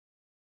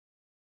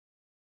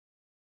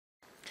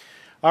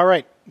All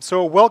right,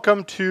 so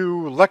welcome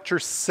to lecture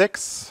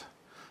 6.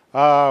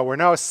 We're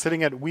now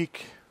sitting at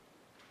week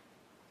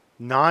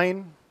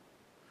 9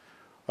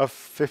 of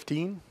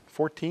 15,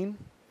 14.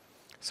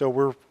 So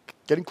we're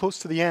getting close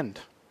to the end.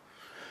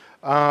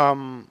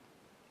 What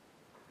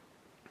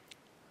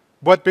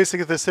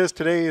basically this is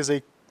today is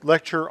a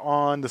lecture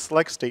on the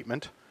select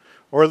statement,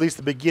 or at least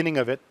the beginning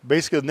of it.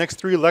 Basically, the next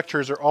 3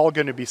 lectures are all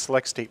going to be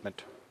select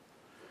statement.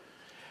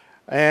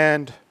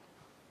 And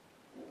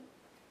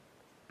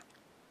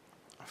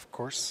of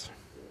course,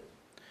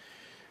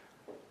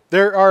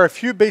 there are a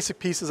few basic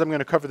pieces I'm going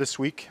to cover this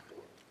week.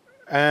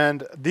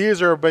 And these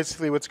are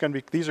basically what's going to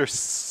be, these are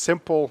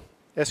simple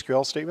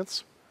SQL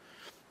statements,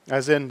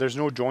 as in there's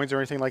no joins or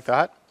anything like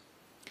that.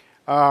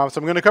 So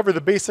I'm going to cover the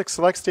basic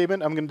select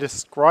statement. I'm going to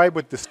describe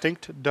what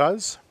distinct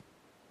does.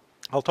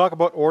 I'll talk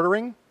about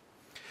ordering.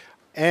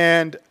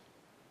 And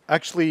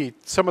actually,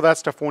 some of that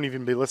stuff won't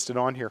even be listed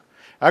on here.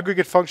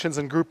 Aggregate functions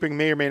and grouping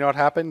may or may not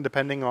happen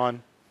depending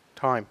on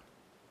time.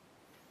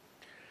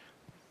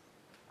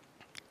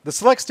 The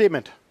select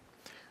statement.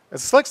 A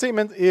select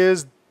statement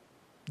is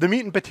the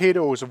meat and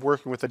potatoes of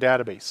working with a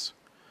database.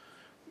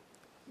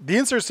 The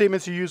insert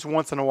statements you use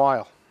once in a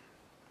while.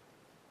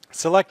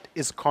 Select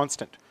is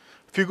constant.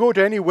 If you go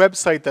to any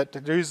website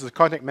that uses a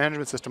content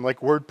management system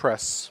like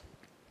WordPress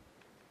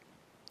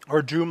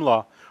or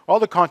Joomla, all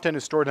the content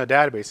is stored in a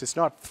database. It's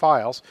not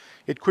files.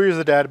 It queries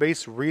the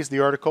database, reads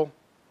the article,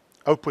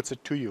 outputs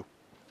it to you.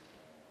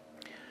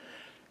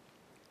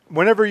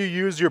 Whenever you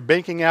use your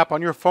banking app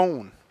on your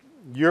phone,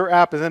 your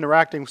app is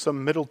interacting with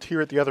some middle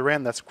tier at the other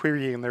end that's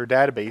querying their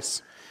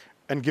database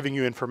and giving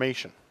you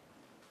information.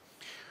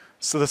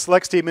 So the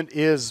select statement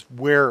is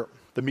where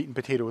the meat and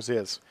potatoes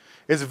is.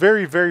 It's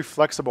very, very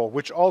flexible,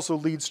 which also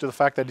leads to the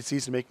fact that it's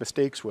easy to make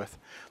mistakes with.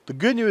 The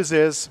good news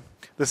is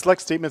the select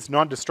statement is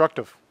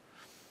non-destructive.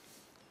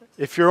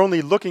 If you're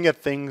only looking at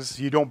things,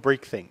 you don't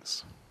break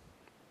things.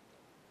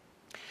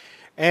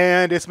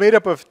 And it's made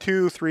up of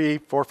 2, 3,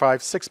 4,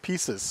 5, 6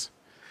 pieces.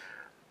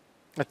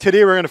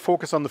 Today we're going to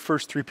focus on the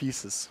first 3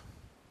 pieces.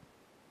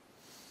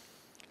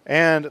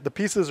 And the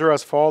pieces are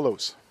as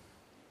follows.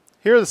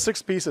 Here are the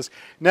 6 pieces.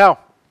 Now,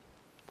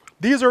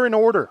 these are in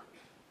order.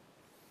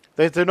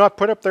 They're not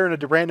put up there in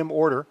a random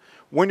order.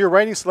 When you're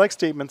writing select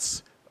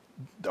statements,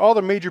 all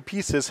the major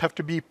pieces have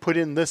to be put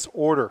in this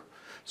order.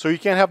 So you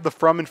can't have the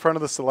from in front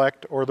of the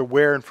select or the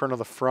where in front of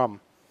the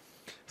from.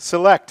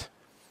 Select.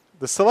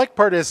 The select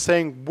part is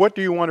saying, what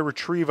do you want to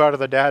retrieve out of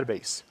the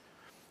database?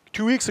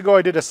 2 weeks ago,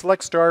 I did a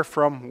select star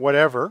from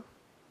whatever,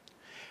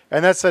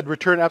 and that said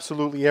return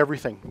absolutely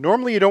everything.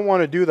 Normally, you don't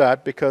want to do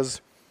that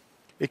because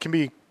it can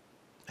be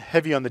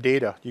heavy on the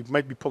data. You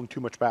might be pulling too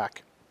much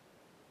back.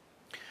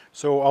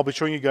 So I'll be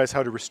showing you guys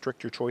how to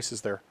restrict your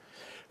choices there.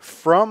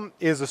 From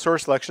is a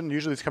source selection.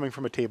 Usually it's coming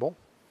from a table.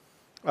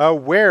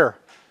 Where?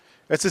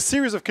 It's a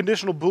series of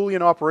conditional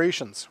Boolean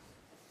operations.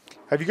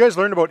 Have you guys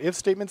learned about if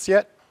statements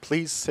yet?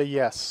 Please say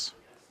yes.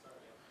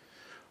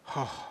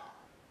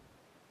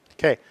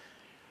 Okay.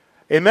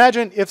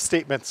 Imagine if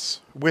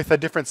statements with a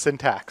different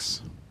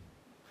syntax.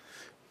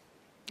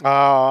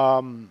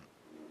 And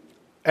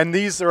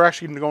these are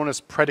actually known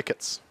as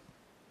predicates.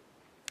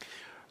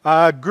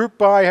 Group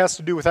by has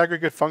to do with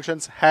aggregate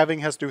functions. Having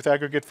has to do with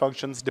aggregate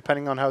functions,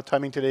 depending on how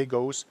timing today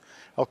goes.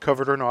 I'll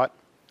cover it or not.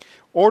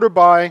 Order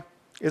by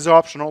is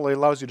optional. It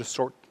allows you to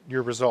sort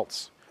your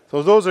results.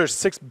 So those are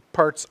 6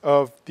 parts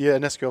of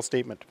an SQL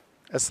statement,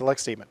 a select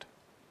statement.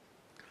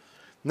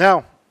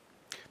 Now,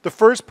 the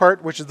first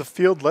part, which is the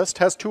field list,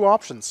 has 2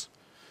 options.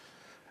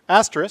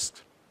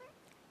 Asterisk,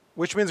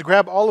 which means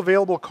grab all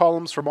available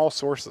columns from all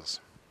sources.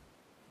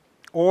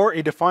 Or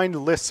a defined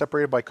list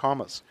separated by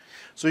commas.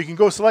 So you can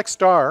go select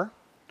star,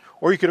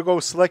 or you could go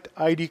select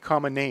ID,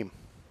 comma, name.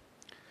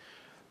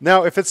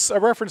 Now, if it's a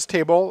reference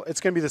table, it's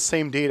going to be the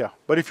same data.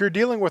 But if you're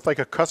dealing with like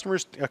a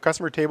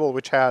customer table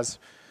which has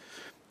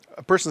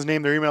a person's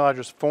name, their email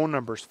address, phone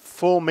numbers,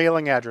 full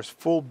mailing address,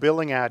 full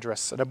billing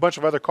address, and a bunch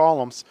of other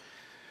columns,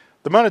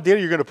 the amount of data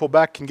you're going to pull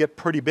back can get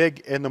pretty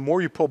big, and the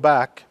more you pull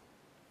back,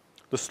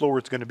 the slower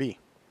it's going to be.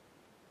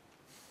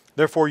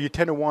 Therefore, you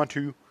tend to want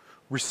to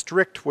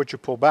restrict what you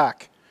pull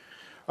back.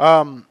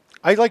 I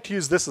like to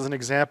use this as an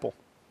example.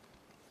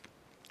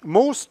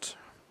 Most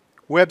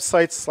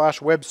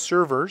websites / web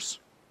servers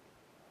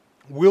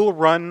will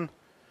run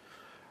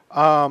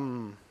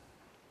their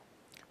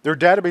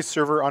database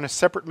server on a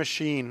separate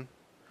machine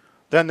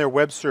than their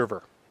web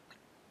server.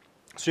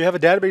 So you have a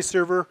database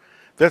server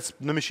the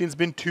machine's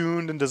been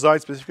tuned and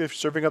designed specifically for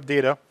serving up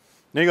data.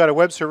 Then you got a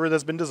web server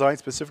that's been designed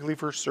specifically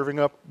for serving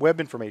up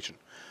web information.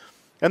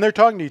 And they're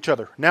talking to each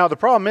other. Now, the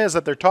problem is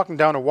that they're talking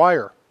down a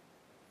wire.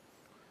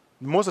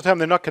 Most of the time,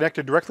 they're not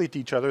connected directly to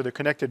each other. They're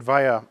connected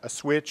via a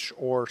switch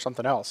or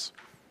something else.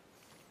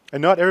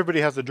 And not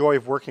everybody has the joy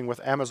of working with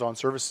Amazon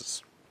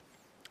services,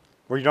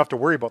 where you don't have to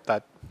worry about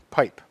that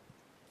pipe.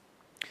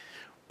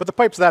 But the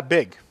pipe's that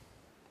big.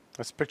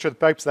 Let's picture the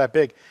pipe's that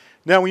big.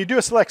 Now, when you do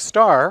a select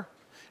star,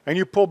 and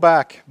you pull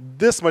back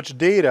this much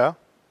data,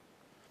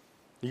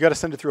 you got to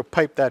send it through a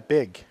pipe that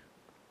big.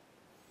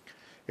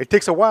 It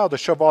takes a while to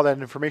shove all that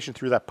information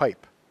through that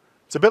pipe.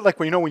 It's a bit like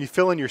when you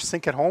fill in your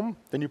sink at home,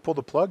 then you pull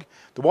the plug.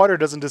 The water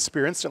doesn't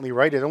disappear instantly,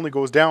 right? It only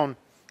goes down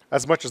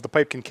as much as the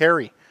pipe can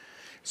carry.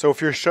 So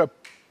if you're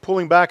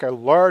pulling back a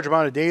large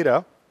amount of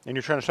data and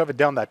you're trying to shove it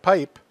down that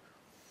pipe,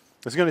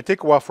 it's going to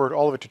take a while for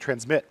all of it to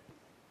transmit.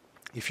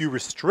 If you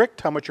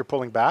restrict how much you're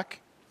pulling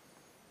back,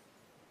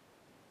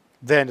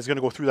 then it's going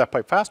to go through that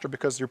pipe faster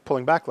because you're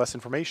pulling back less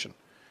information.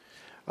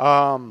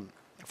 For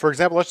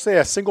example, let's say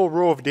a single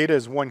row of data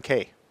is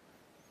 1K.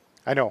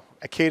 I know,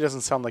 a K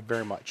doesn't sound like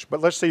very much,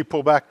 but let's say you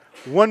pull back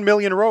 1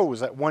 million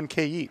rows at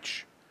 1K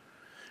each.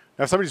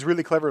 Now, if somebody's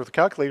really clever with a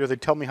calculator,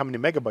 they'd tell me how many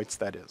megabytes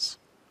that is.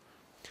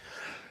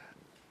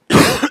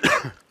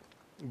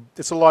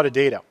 It's a lot of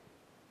data.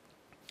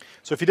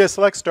 So if you did a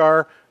select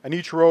star and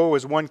each row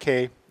is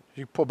 1K,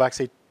 you pull back,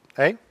 say,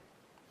 hey?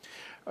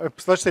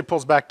 Let's say it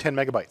pulls back 10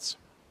 megabytes.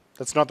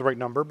 That's not the right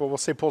number, but we'll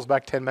say it pulls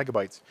back 10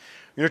 megabytes.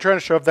 You're trying to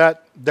shove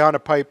that down a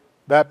pipe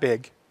that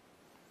big,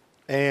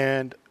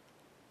 and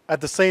at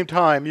the same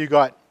time, you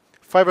got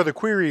 5 other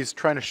queries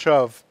trying to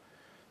shove,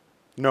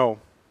 10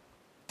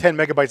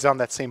 megabytes down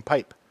that same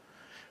pipe.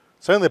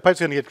 Suddenly the pipe's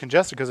going to get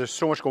congested because there's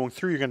so much going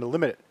through, you're going to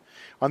limit it.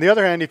 On the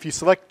other hand, if you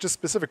select just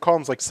specific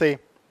columns like, say,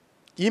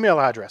 email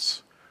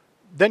address,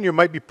 then you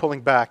might be pulling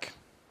back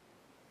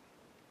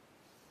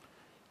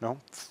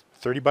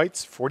 30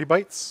 bytes, 40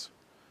 bytes.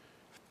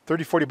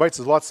 30, 40 bytes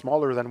is a lot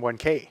smaller than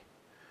 1K.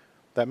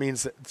 That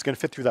means that it's going to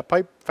fit through that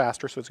pipe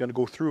faster, so it's going to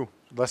go through.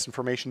 Less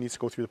information needs to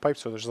go through the pipe,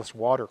 so there's less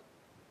water.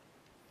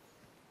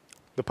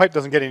 The pipe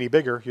doesn't get any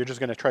bigger. You're just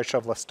going to try to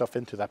shove less stuff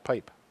into that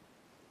pipe.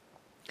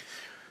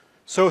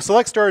 So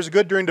select star is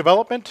good during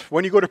development.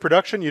 When you go to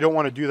production, you don't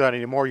want to do that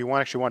anymore. You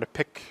actually want to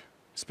pick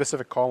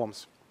specific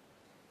columns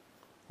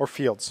or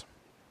fields.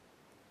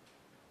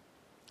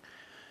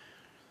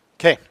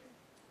 Okay.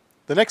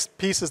 The next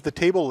piece is the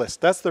table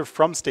list. That's the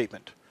from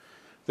statement.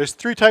 There's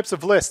 3 types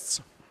of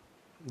lists.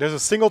 There's a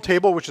single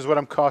table, which is what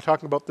I'm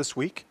talking about this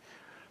week.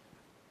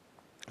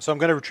 So I'm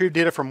going to retrieve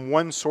data from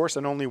one source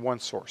and only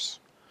one source.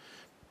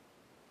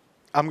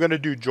 I'm going to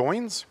do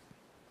joins,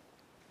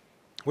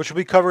 which will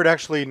be covered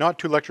actually not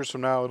 2 lectures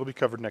from now. It'll be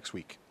covered next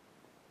week,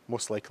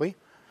 most likely.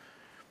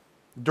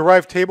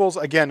 Derived tables,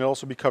 again, it'll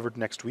also be covered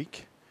next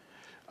week.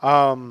 It's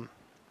one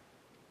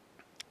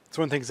of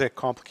the things that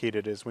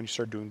complicated is when you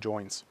start doing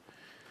joins.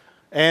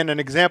 And an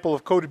example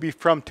of code would be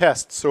from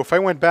test. So if I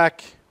went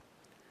back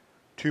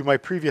to my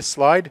previous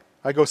slide,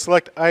 I go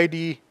select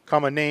ID,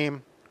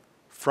 name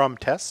from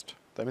test.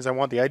 That means I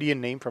want the ID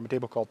and name from a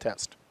table called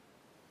test.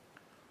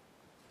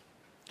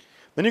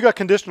 Then you got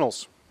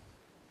conditionals.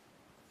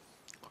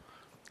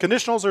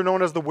 Conditionals are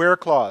known as the where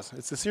clause.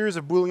 It's a series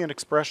of Boolean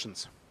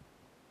expressions.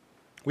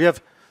 We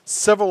have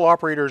several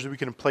operators we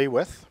can play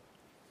with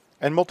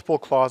and multiple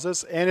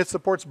clauses, and it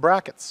supports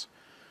brackets.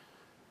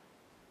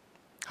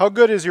 How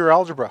good is your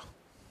algebra?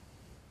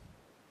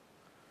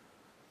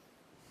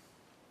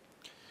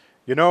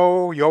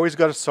 You always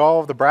got to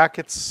solve the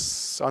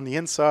brackets on the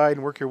inside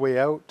and work your way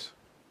out.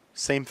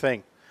 Same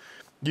thing.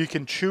 You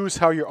can choose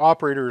how your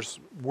operators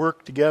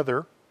work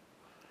together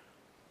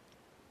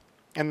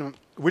and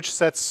which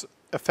set's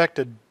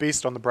affected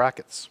based on the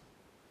brackets.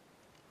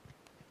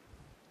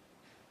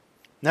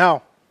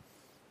 Now,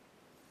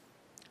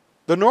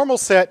 the normal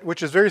set,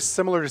 which is very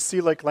similar to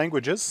C-like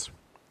languages,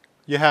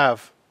 you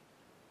have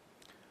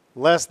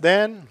less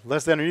than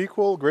or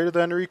equal, greater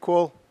than or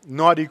equal,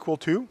 not equal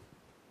to.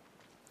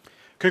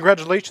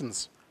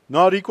 Congratulations.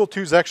 Not equal to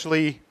is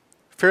actually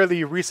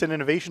fairly recent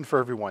innovation for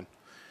everyone.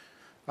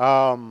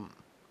 I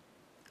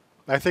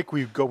think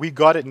we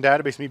got it in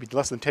database maybe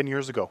less than 10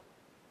 years ago.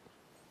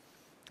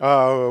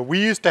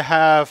 We used to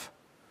have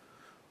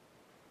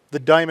the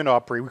diamond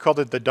operator. We called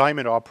it the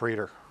diamond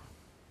operator.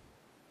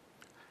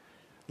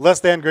 Less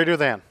than, greater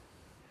than.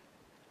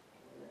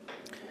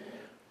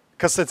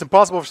 Because it's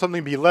impossible for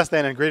something to be less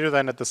than and greater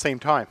than at the same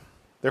time.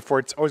 Therefore,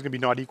 it's always going to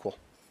be not equal.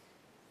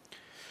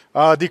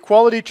 The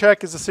equality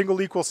check is a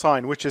single equal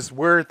sign, which is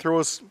where it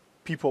throws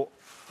people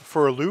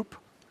for a loop.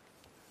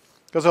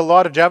 Because a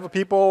lot of Java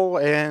people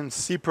and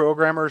C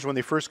programmers, when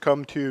they first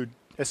come to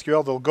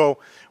SQL, they'll go,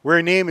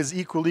 where name is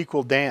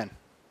equal Dan.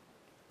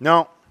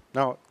 No,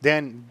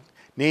 Dan,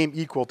 name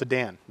equal to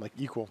Dan, like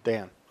equal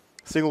Dan.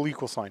 Single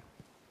equal sign.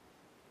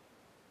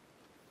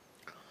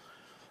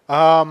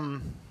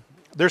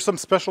 There's some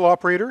special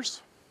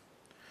operators.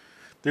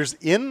 There's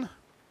in.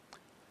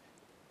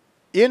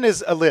 In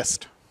is a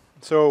list.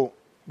 So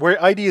where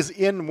ID is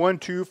in 1,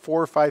 2,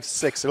 4, 5,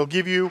 6, it'll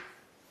give you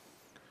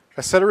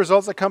a set of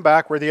results that come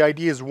back where the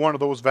ID is one of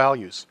those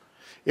values.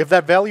 If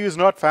that value is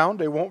not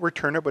found, it won't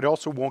return it, but it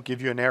also won't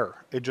give you an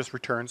error. It just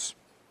returns.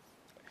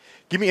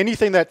 Give me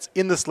anything that's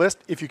in this list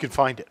if you can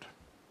find it.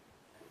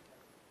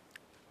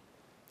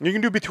 You can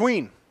do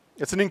between.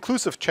 It's an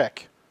inclusive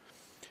check.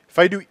 If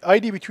I do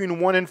ID between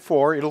 1 and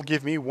 4, it'll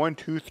give me 1,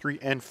 2, 3,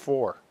 and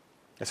 4.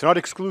 It's not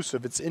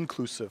exclusive, it's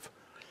inclusive.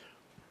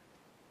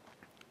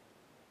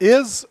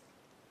 Is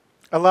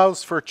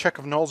allows for a check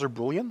of nulls or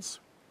booleans.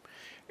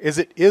 Is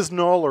it is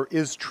null or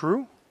is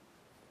true?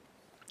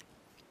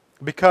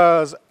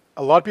 Because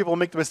a lot of people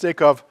make the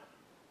mistake of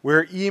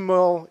where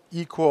email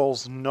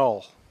equals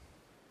null.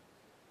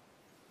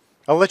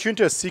 I'll let you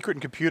into a secret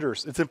in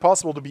computers. It's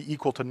impossible to be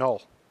equal to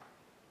null.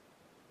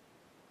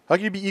 How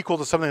can you be equal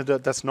to something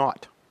that's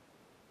not?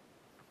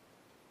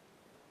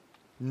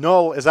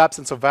 Null is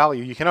absence of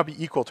value. You cannot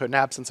be equal to an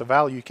absence of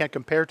value. You can't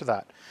compare to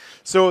that.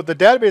 So the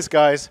database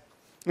guys,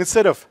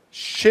 instead of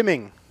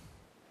shimming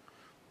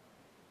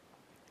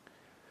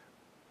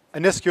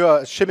an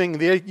SQL, shimming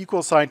the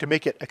equal sign to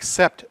make it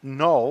accept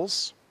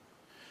nulls,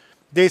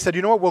 they said,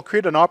 you know what, we'll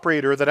create an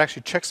operator that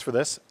actually checks for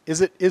this.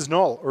 Is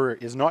null or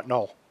is not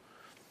null?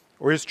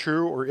 Or is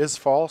true or is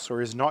false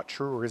or is not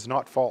true or is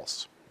not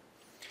false?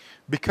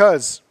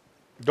 Because,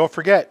 don't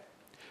forget,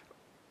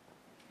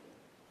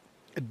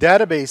 a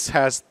database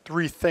has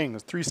three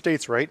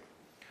states, right?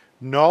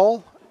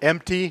 Null,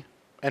 empty,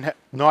 and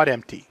not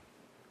empty.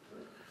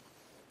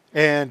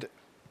 And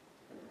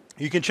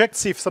you can check to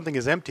see if something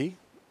is empty.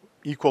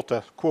 Equal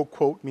to quote,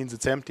 quote means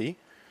it's empty.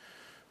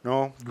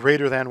 No,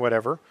 greater than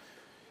whatever.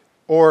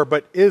 Or,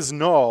 but is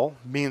null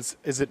means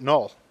is it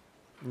null?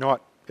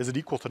 Not, is it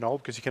equal to null?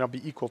 Because you cannot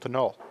be equal to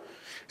null.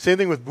 Same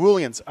thing with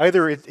Booleans.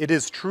 Either it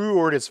is true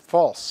or it is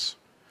false.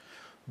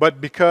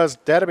 But because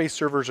database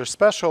servers are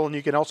special, and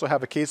you can also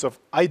have a case of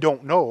I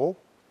don't know,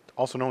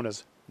 also known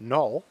as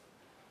null,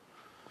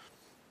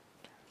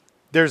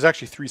 there's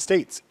actually three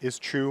states. Is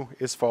true,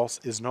 is false,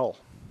 is null.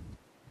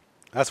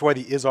 That's why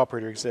the is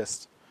operator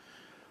exists.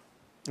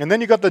 And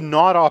then you got the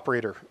not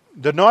operator.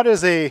 The not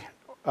is a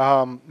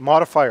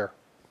modifier.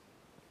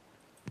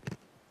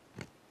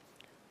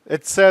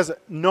 It says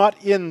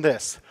not in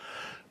this.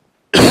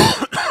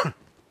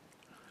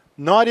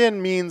 Not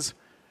in means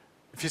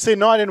if you say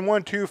not in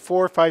 1, 2,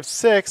 4, 5,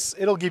 6,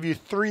 it'll give you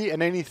 3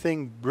 and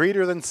anything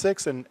greater than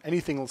 6 and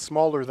anything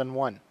smaller than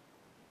 1.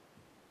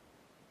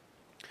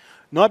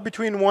 Not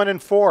between 1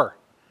 and 4.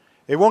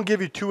 It won't give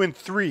you 2 and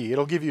 3.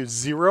 It'll give you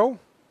 0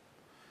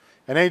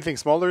 and anything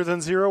smaller than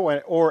 0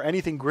 or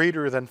anything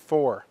greater than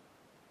 4.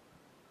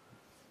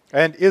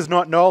 And is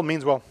not null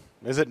means, well,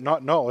 is it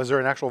not null? Is there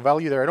an actual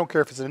value there? I don't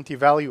care if it's an empty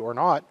value or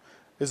not.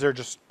 Is there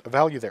just a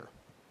value there?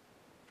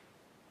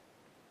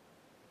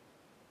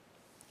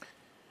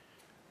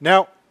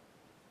 Now,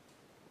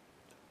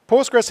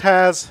 Postgres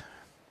has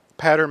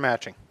pattern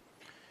matching.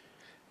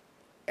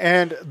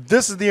 And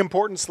this is the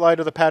important slide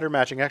of the pattern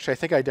matching. Actually, I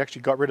think I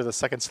actually got rid of the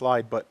second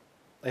slide, but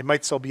it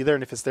might still be there,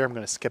 and if it's there, I'm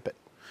going to skip it.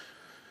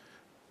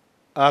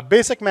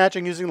 Basic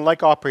matching using the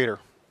like operator.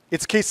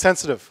 It's case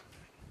sensitive,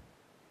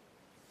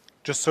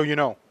 just so you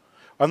know.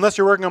 Unless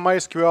you're working on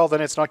MySQL, then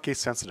it's not case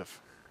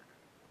sensitive.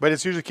 But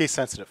it's usually case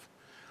sensitive.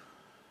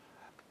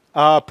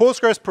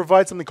 Postgres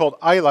provides something called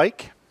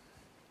ILike.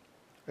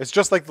 It's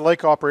just like the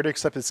like operator,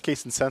 except it's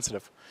case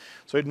insensitive.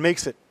 So it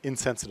makes it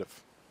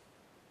insensitive.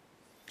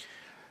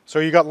 So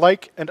you got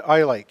like and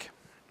ILike.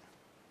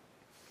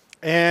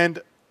 And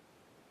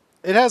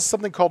it has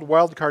something called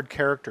wildcard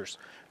characters.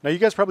 Now you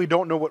guys probably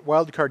don't know what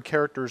wildcard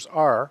characters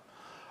are.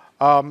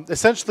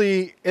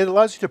 Essentially, it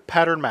allows you to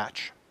pattern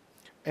match.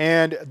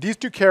 And these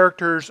two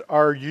characters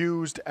are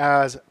used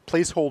as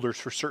placeholders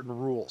for certain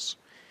rules.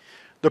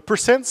 The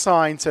 %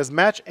 sign says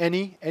match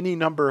any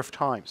number of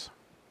times.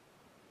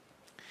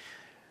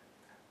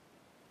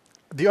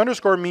 The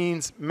underscore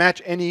means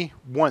match any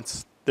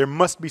once. There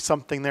must be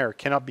something there. It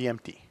cannot be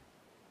empty.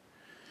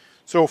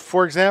 So,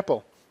 for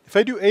example, if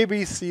I do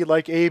ABC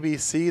like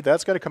ABC,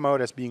 that's going to come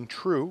out as being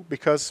true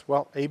because,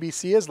 well,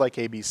 ABC is like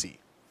ABC.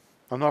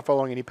 I'm not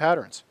following any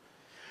patterns.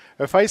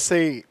 If I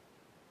say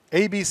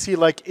ABC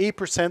like a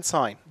 %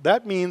 sign,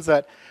 that means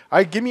that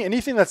give me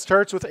anything that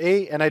starts with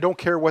A and I don't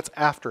care what's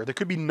after. There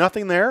could be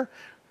nothing there.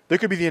 There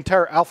could be the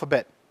entire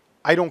alphabet.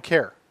 I don't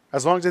care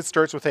as long as it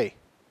starts with A.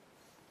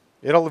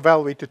 It'll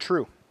evaluate to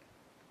true.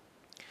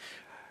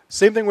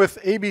 Same thing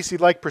with ABC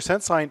like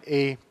 % sign,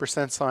 a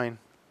 % sign.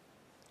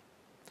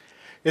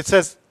 It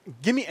says,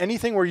 give me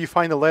anything where you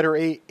find the letter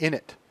A in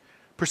it.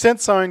 %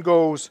 sign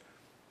goes,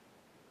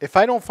 if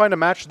I don't find a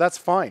match, that's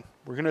fine.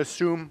 We're going to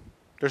assume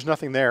there's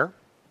nothing there.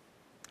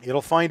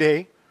 It'll find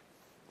A,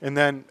 and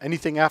then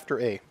anything after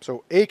A.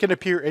 So A can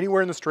appear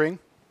anywhere in the string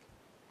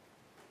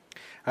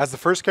as the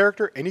first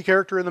character, any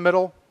character in the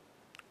middle,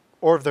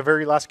 or the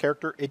very last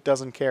character. It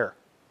doesn't care.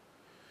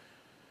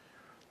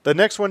 The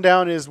next one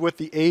down is with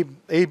the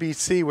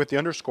ABC with the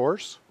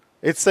underscores.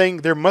 It's saying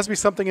there must be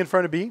something in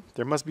front of B.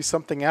 There must be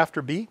something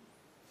after B.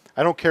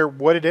 I don't care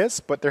what it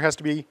is, but there has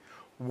to be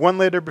one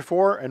letter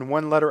before and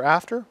one letter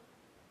after.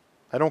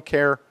 I don't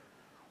care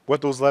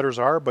what those letters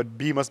are, but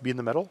B must be in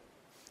the middle.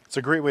 It's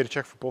a great way to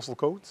check for postal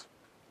codes,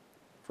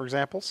 for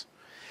examples.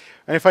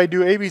 And if I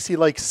do ABC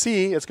like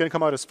C, it's going to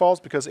come out as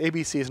false because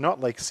ABC is not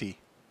like C.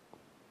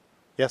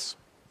 Yes?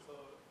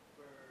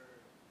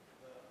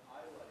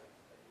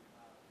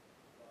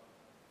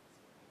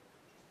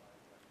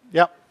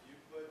 Yeah. You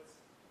put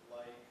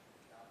like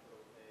capital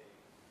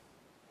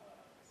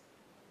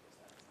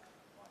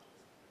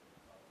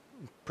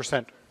A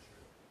Percent.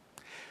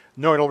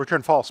 No, it'll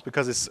return false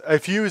because it's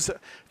if you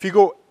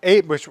go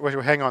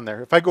hang on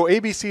there. If I go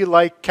ABC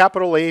like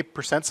capital A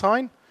 %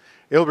 sign,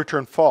 it'll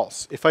return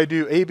false. If I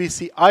do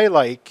ABC I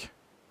like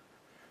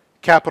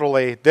capital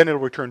A, then it'll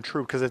return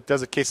true because it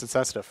does it case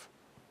insensitive.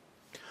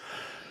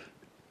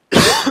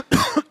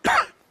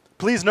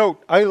 Please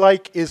note,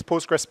 I-like is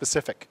Postgres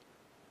specific.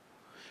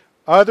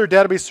 Other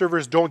database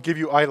servers don't give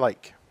you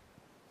I-like.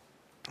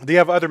 They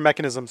have other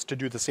mechanisms to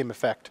do the same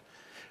effect.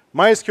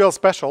 MySQL is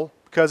special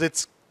because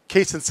it's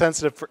case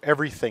insensitive for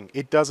everything.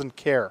 It doesn't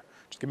care.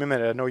 Just give me a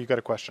minute. I know you got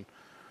a question.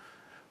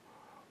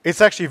 It's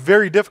actually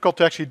very difficult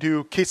to actually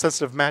do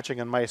case-sensitive matching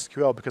in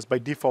MySQL because by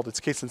default it's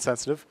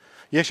case-insensitive.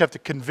 You actually have to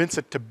convince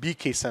it to be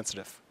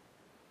case-sensitive,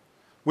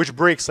 which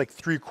breaks like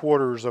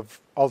 3/4 of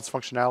all its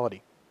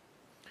functionality.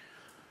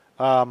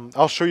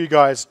 I'll show you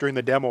guys during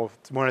the demo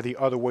one of the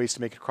other ways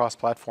to make it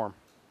cross-platform.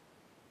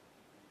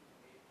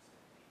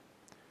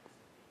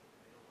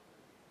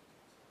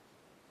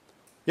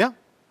 Yeah,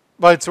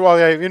 but so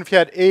even if you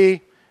had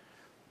A,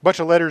 bunch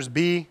of letters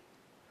B,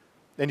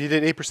 and you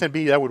did 8%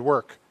 B, that would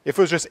work. If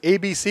it was just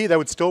ABC, that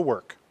would still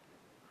work.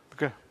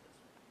 Okay.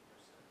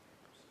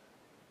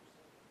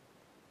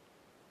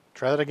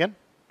 Try that again.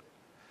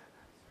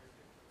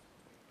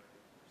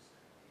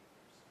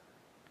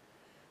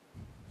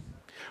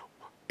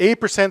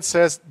 A%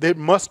 says they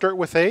must start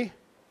with A,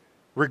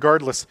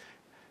 regardless.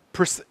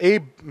 A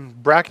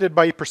bracketed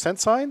by percent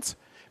signs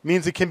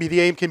means it can be the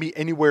A can be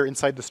anywhere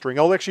inside the string.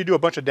 I'll actually do a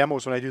bunch of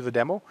demos when I do the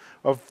demo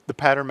of the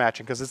pattern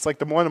matching because it's like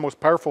one of the most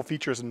powerful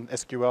features in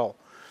SQL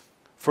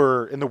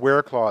in the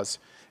where clause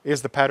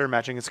is the pattern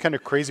matching. It's kind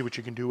of crazy what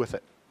you can do with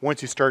it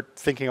once you start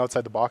thinking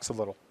outside the box a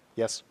little.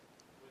 Yes?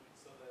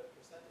 So the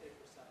percent A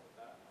percent,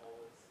 would that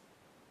always,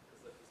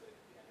 because like you said,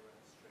 it could be anywhere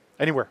in the string.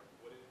 Anywhere.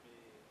 Would it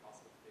be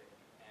possible to get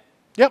N?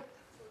 Yep.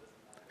 So it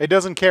doesn't matter? It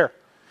doesn't care.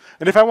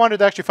 And if I wanted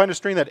to actually find a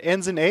string that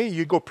ends in A,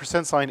 you'd go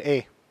percent sign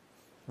A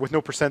with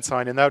no percent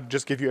sign, and that would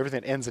just give you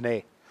everything that ends in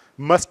A.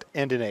 Must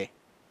end in A.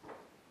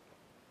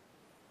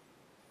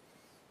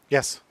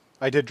 Yes,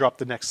 I did drop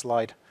the next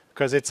slide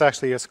because it's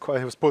actually it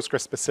was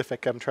Postgres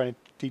specific. I'm trying to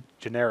be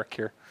generic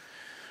here.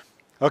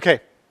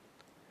 Okay.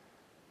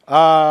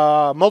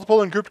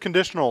 Multiple and grouped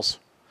conditionals.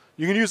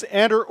 You can use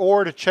and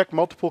or to check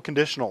multiple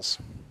conditionals.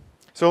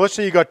 So let's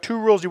say you got 2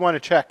 rules you want to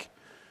check.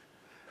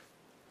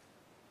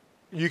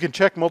 You can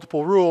check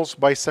multiple rules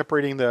by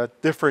separating the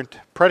different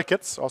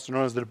predicates, also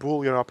known as the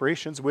Boolean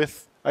operations,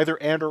 with either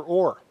and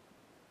or.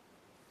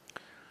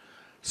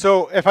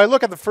 So if I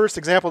look at the first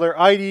example there,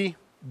 ID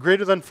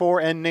greater than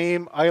 4 and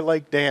name I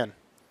like Dan.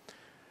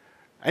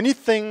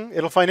 Anything,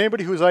 it'll find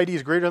anybody whose ID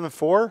is greater than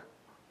 4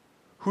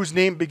 whose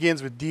name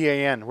begins with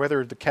DAN,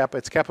 whether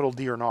it's capital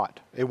D or not.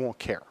 It won't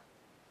care.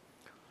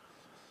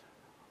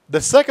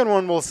 The second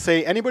one will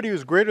say anybody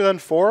who's greater than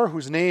 4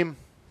 whose name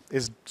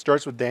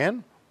starts with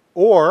Dan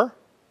or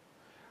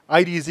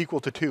ID is equal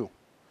to 2.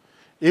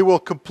 It will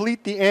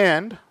complete the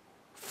and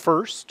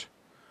first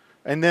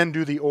and then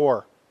do the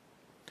or.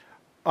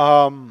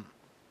 Now,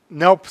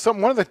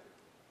 one of the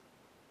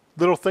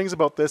little things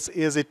about this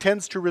is it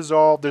tends to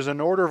resolve, there's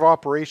an order of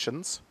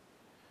operations,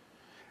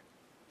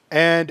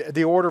 and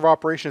the order of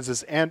operations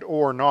is and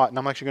or not, and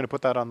I'm actually going to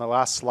put that on the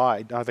last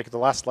slide, I think the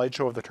last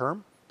slideshow of the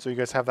term, so you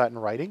guys have that in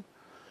writing.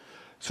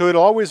 So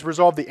it'll always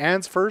resolve the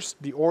ands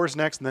first, the ors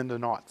next, and then the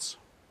nots.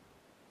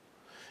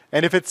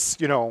 And if it's,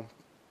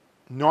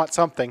 not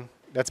something,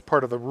 that's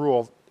part of the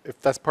rule.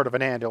 If that's part of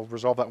an and, it'll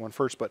resolve that one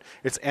first, but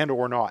it's and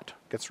or not,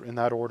 gets in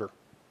that order.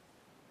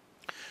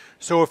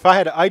 So if I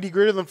had ID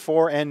greater than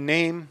 4 and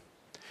name,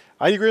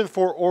 ID greater than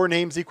 4 or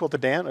name's equal to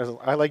Dan,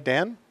 I like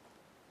Dan,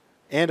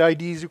 and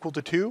ID is equal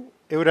to 2,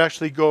 it would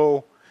actually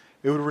go,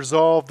 it would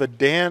resolve the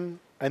Dan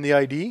and the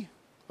ID.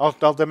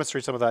 I'll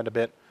demonstrate some of that in a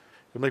bit.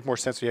 It'll make more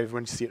sense when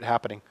you see it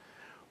happening.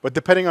 But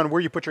depending on where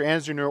you put your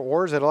ands and your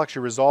ors, it'll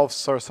actually resolve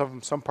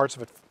some parts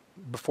of it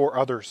before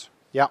others.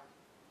 Yeah.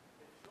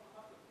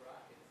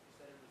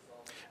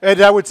 And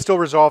that would still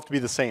resolve to be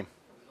the same.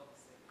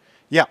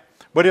 Yeah.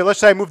 But let's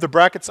say I move the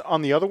brackets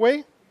on the other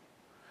way.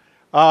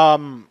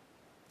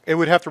 It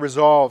would have to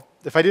resolve,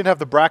 if I didn't have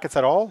the brackets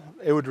at all,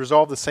 it would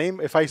resolve the same.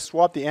 If I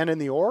swap the and and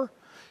the or,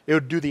 it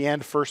would do the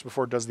and first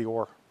before it does the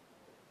or.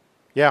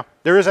 Yeah.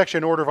 There is actually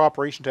an order of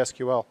operation to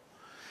SQL.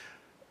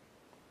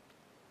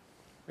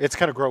 It's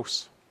kind of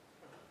gross.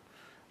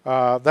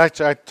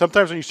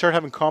 Sometimes when you start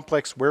having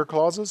complex where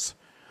clauses,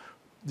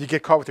 you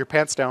get caught with your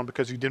pants down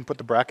because you didn't put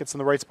the brackets in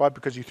the right spot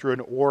because you threw an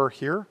or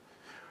here.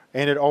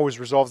 And it always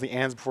resolves the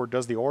ands before it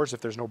does the ors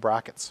if there's no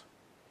brackets.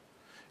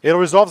 It'll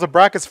resolve the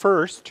brackets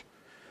first,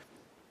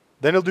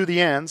 then it'll do the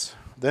ands,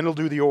 then it'll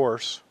do the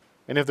ors.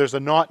 And if there's a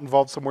not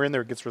involved somewhere in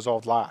there, it gets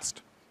resolved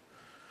last.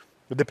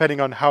 But depending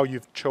on how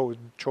you've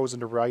chosen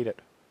to write it.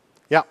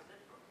 Yeah.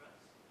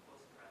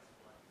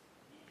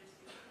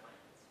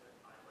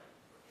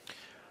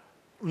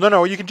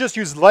 No, you can just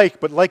use like,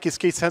 but like is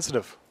case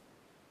sensitive.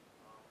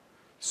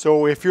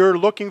 So if you're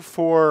looking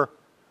for,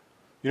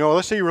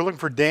 let's say you were looking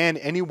for Dan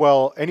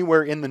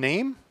anywhere in the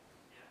name,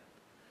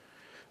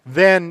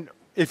 then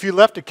if you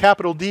left a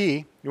capital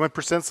D, you went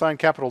percent sign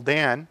capital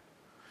Dan,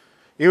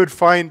 it would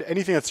find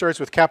anything that starts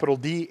with capital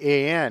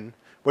D-A-N.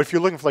 But if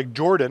you're looking for like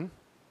Jordan,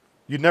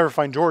 you'd never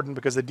find Jordan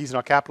because the D's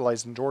not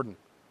capitalized in Jordan.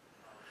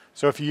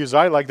 So if you use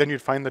I like, then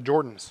you'd find the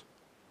Jordans.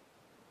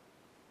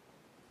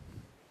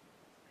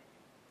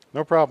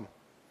 No problem.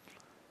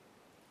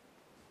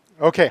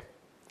 Okay.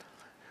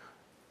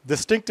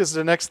 Distinct is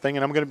the next thing,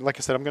 and I'm going to, like I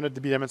said, I'm going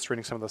to be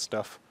demonstrating some of this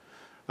stuff.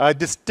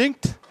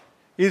 Distinct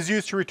is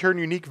used to return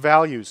unique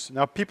values.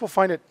 Now, people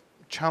find it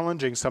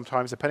challenging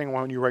sometimes, depending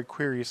on when you write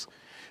queries,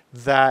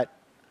 that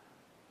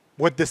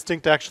what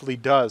distinct actually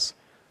does.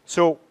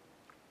 So,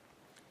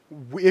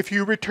 if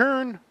you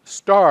return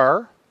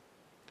star,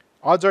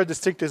 odds are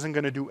distinct isn't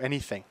going to do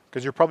anything,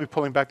 because you're probably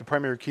pulling back the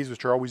primary keys,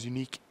 which are always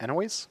unique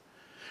anyways.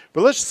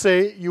 But let's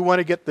say you want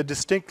to get the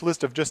distinct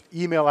list of just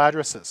email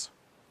addresses.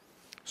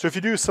 So if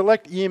you do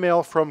select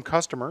email from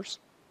customers,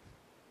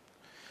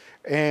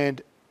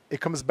 and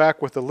it comes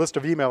back with a list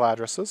of email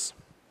addresses,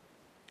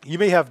 you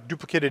may have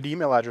duplicated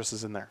email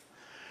addresses in there.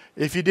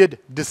 If you did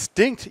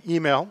distinct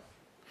email,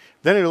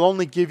 then it'll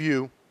only give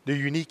you the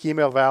unique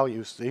email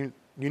values, the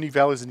unique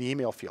values in the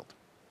email field.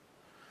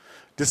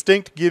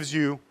 Distinct gives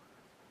you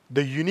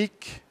the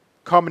unique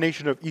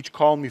combination of each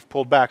column you've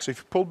pulled back. So if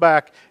you pull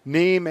back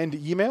name and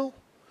email,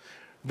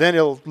 then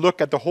it'll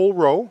look at the whole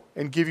row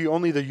and give you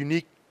only the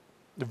unique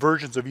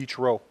versions of each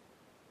row.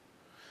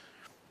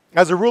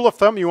 As a rule of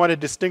thumb, you want to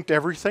distinct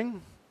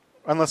everything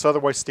unless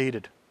otherwise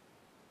stated,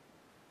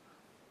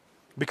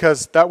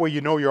 because that way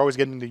you know you're always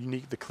getting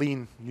the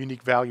clean,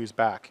 unique values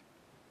back.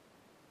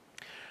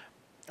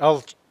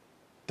 I'll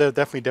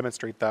definitely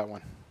demonstrate that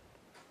one.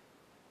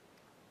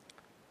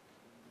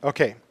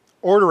 Okay,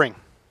 ordering.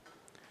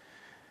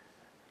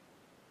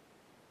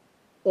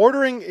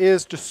 Ordering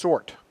is to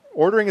sort.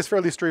 Ordering is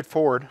fairly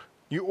straightforward.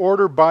 You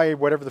order by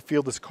whatever the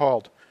field is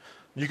called.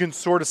 You can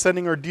sort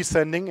ascending or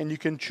descending, and you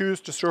can choose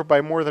to sort by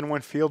more than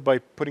one field by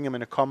putting them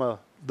in a comma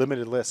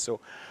limited list.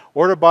 So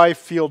order by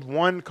field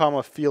 1,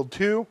 comma field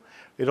 2.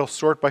 It'll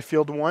sort by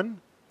field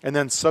 1, and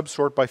then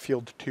subsort by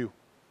field 2.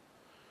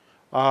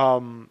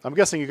 I'm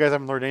guessing you guys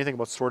haven't learned anything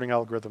about sorting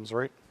algorithms,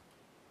 right?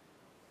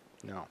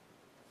 No.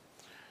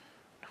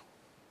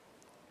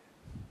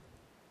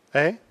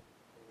 Hey?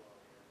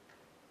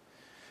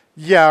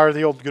 Yeah, or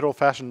the old good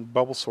old-fashioned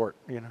bubble sort,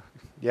 you know.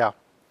 Yeah.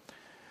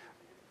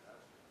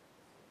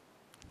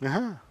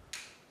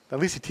 At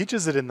least he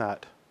teaches it in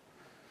that.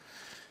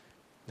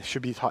 It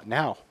should be taught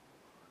now.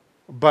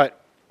 But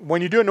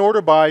when you do an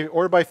order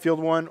by field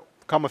 1,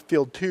 comma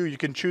field 2, you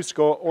can choose to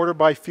go order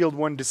by field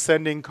 1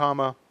 descending,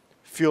 comma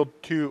field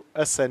 2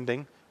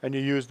 ascending, and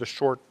you use the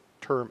short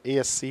term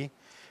ASC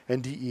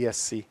and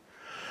DESC.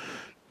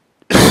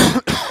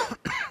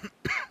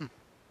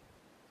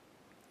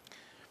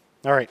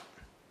 All right.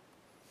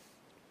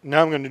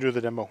 Now I'm going to do the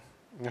demo.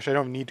 Actually, I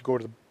don't need to go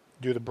to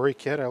do the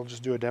break yet. I'll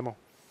just do a demo.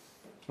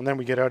 And then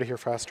we get out of here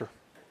faster.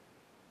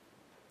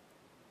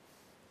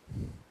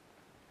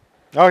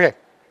 Okay.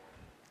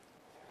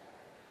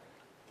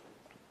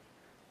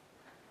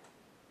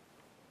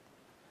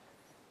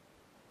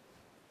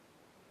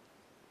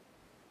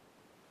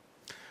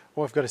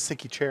 Oh, I've got a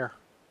sinky chair.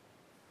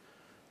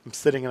 I'm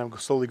sitting and I'm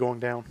slowly going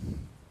down.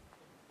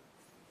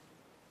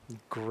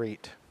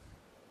 Great.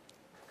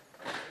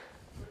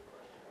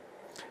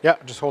 Yeah,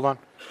 just hold on.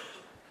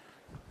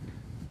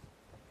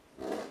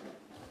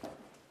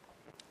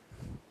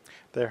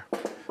 There.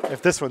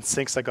 If this one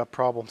sinks, I got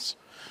problems.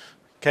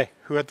 Okay,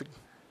 who had the...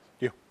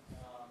 You.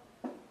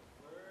 We're like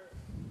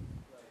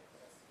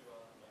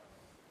SQL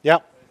and Yeah.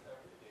 there's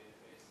every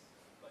database,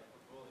 like for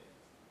Booleans.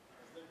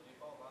 Is their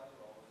default value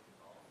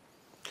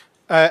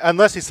always null?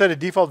 Unless you set a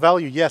default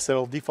value, yes,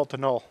 it'll default to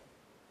null.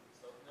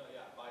 So, no, yeah,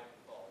 by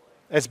default.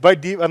 Like, It's by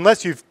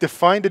unless you've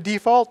defined a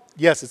default,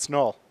 yes, it's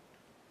null.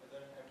 is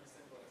there every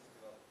single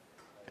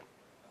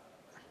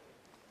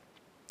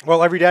SQL?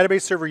 Well, every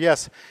database server,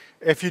 yes.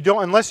 If you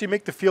don't, unless you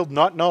make the field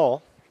not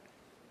null,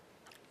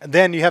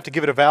 then you have to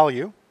give it a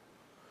value.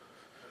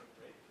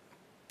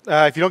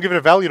 If you don't give it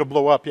a value, it'll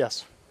blow up,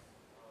 yes.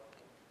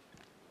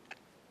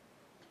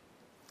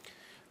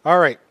 All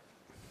right.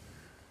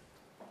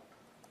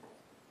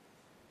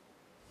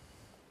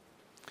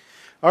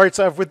 All right,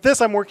 so with this,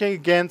 I'm working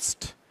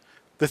against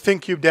the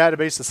ThinkCube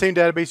database, the same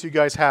database you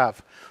guys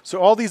have. So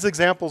all these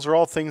examples are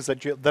all things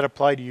that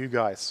apply to you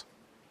guys.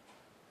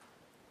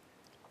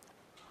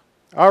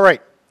 All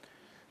right.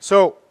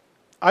 So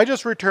I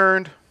just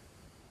returned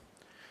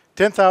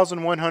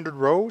 10,100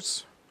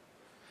 rows,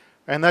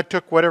 and that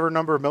took whatever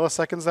number of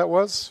milliseconds that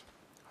was,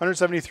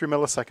 173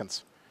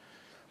 milliseconds.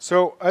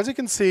 So as you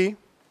can see,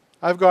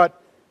 I've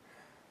got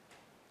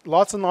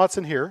lots and lots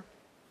in here.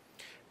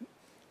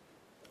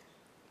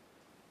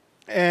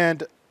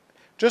 And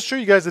just show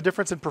you guys the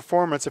difference in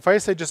performance. If I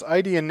say just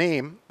ID and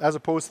name as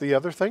opposed to the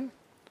other thing,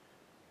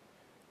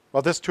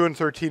 well, this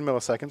 213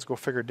 milliseconds, go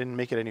figure, didn't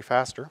make it any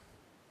faster.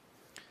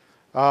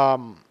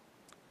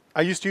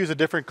 I used to use a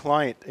different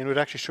client, and it would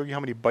actually show you how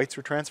many bytes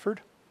were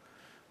transferred.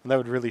 And that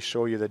would really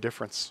show you the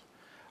difference.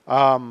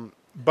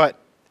 But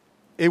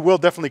it will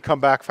definitely come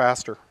back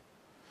faster,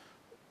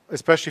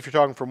 especially if you're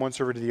talking from one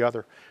server to the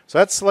other. So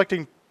that's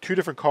selecting two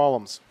different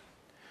columns.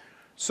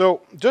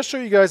 So just show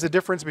you guys the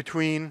difference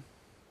between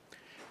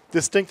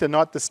distinct and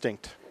not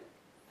distinct.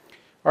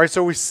 All right,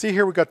 so we see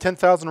here we've got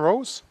 10,000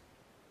 rows,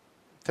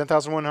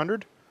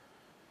 10,100.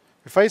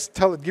 If I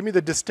tell it, give me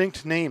the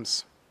distinct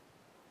names,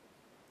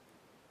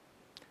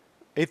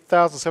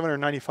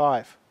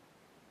 8,795.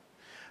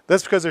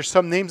 That's because there's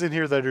some names in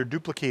here that are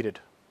duplicated.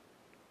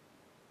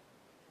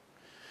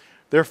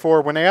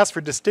 Therefore, when I ask for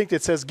distinct,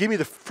 it says, give me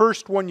the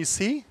first one you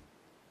see,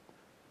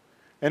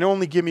 and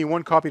only give me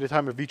one copy at a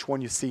time of each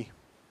one you see.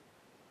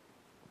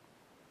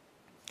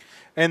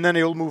 And then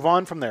it'll move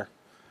on from there.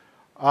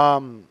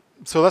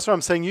 So that's what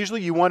I'm saying.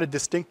 Usually you want to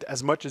distinct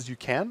as much as you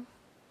can.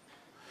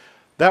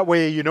 That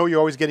way you know you're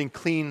always getting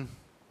clean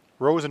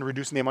rows and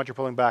reducing the amount you're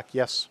pulling back.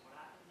 Yes?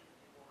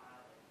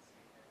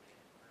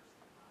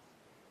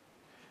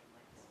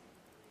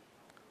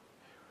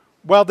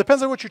 Well, it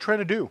depends on what you're trying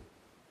to do.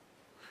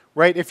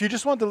 Right? If you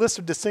just want the list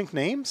of distinct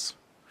names,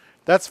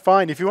 that's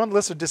fine. If you want a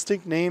list of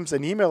distinct names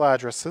and email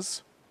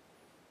addresses,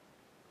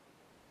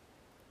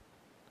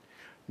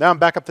 now I'm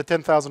back up to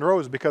 10,000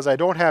 rows because I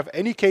don't have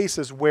any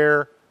cases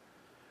where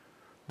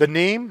the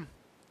name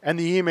and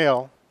the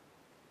email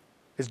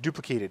is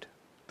duplicated,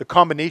 the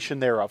combination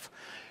thereof.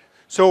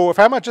 So if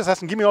I'm not just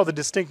asking, give me all the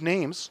distinct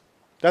names,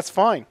 that's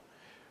fine.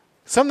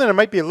 Something that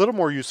might be a little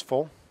more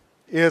useful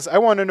is I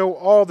want to know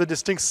all the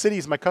distinct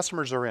cities my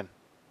customers are in.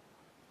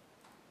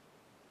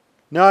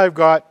 Now I've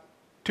got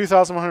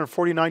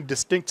 2,149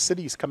 distinct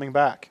cities coming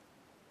back.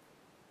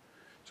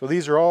 So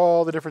these are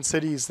all the different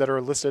cities that are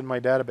listed in my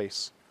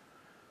database.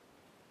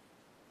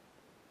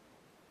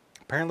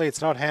 Apparently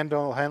it's not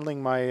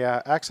handling my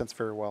accents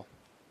very well.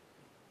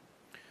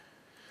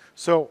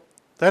 So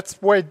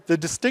that's why the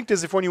distinct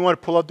is if when you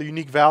want to pull out the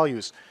unique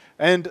values.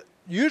 And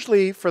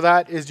usually for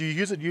that is you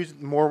use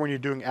it more when you're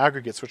doing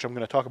aggregates, which I'm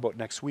going to talk about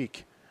next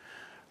week.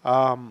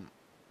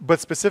 But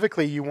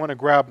specifically, you want to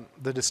grab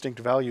the distinct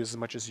values as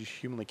much as you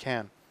humanly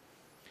can.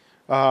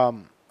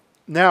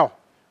 Now,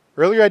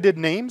 earlier I did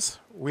names.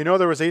 We know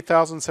there was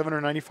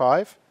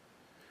 8,795.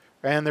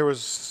 And there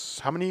was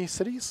how many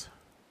cities?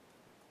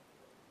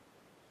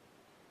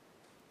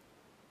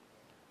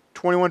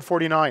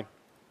 2,149.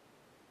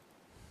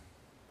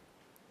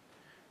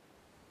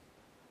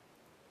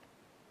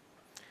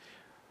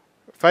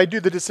 If I do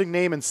the distinct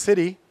name and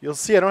city, you'll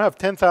see I don't have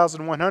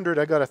 10,100.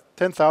 I got a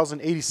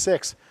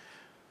 10,086.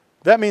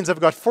 That means I've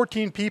got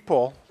 14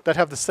 people that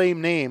have the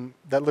same name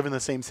that live in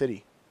the same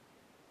city.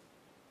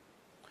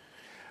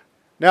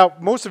 Now,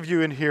 most of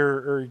you in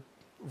here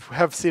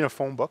have seen a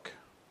phone book,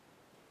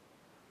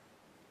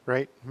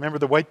 right? Remember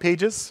the white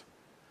pages?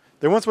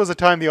 There once was a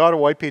time the auto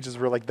white pages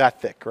were like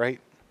that thick, right?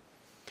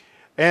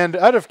 And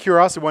out of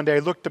curiosity, one day I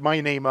looked at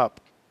my name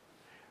up.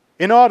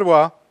 In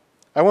Ottawa,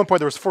 at one point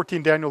there was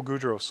 14 Daniel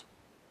Goudreaus.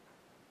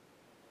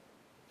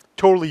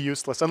 Totally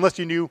useless, unless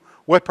you knew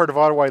what part of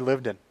Ottawa I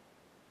lived in.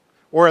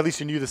 Or at least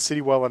you knew the city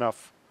well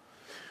enough.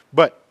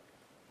 But,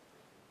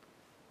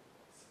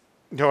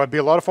 you know, it'd be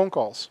a lot of phone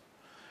calls.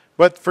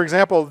 But, for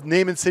example,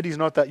 name and city is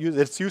not that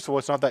useful. It's useful,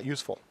 it's not that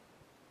useful.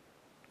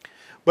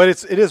 But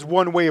it is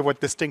one way of what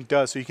distinct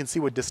does. So you can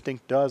see what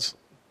distinct does.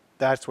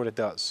 That's what it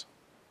does. Is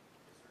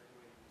there any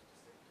way to use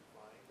distinct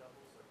defining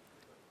doubles, or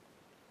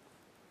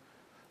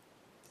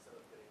instead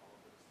of getting all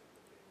of the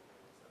distinct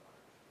defining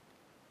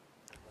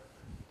doubles that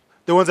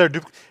aren't? The ones that are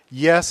duplicate.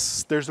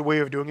 Yes, there's a way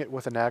of doing it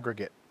with an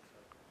aggregate.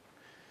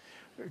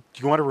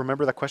 Do you want to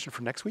remember that question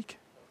for next week?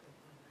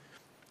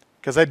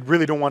 Because I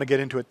really don't want to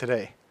get into it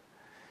today.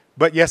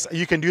 But yes,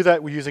 you can do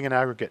that with using an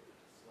aggregate.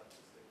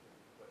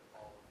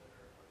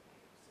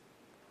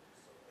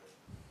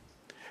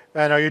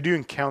 I know you're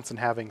doing counts and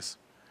halvings.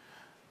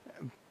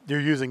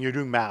 You're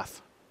doing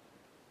math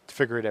to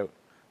figure it out.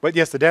 But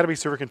yes, the database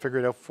server can figure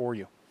it out for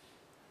you.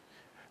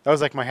 That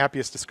was like my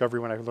happiest discovery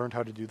when I learned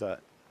how to do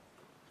that.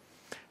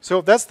 So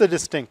that's the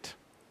distinct.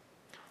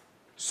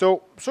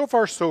 So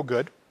far so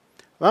good.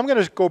 I'm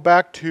going to go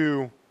back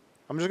to,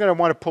 I'm just going to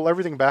want to pull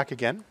everything back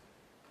again.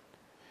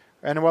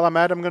 And while I'm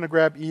at it, I'm going to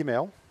grab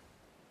email.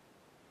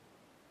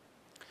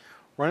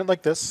 Run it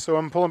like this. So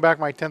I'm pulling back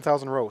my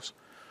 10,000 rows.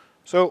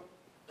 So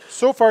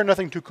far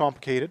nothing too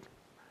complicated.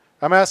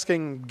 I'm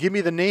asking, give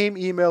me the name,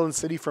 email, and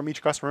city from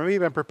each customer.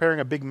 Maybe I'm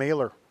preparing a big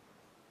mailer.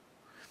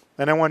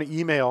 And I want to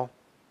email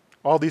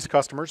all these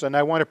customers. And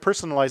I want to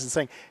personalize and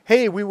saying,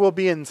 hey, we will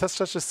be in such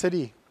a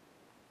city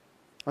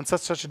on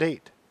such a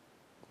date.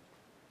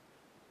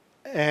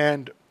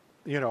 And,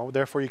 you know,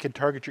 therefore you can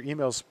target your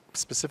emails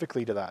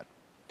specifically to that.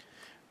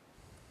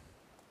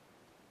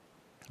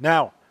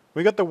 Now,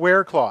 we got the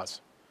where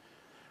clause.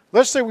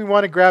 Let's say we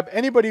want to grab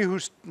anybody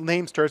whose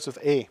name starts with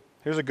A.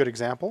 Here's a good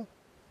example.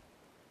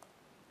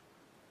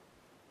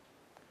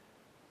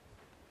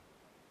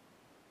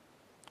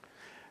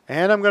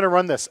 And I'm going to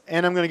run this,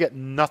 and I'm going to get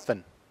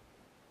nothing.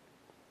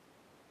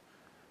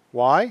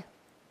 Why?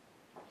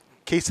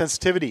 Case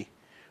sensitivity.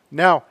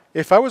 Now,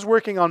 if I was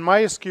working on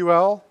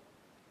MySQL,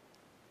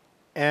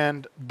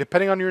 and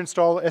depending on your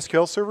installed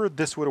SQL server,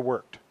 this would have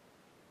worked.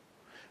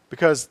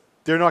 Because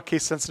they're not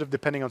case sensitive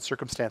depending on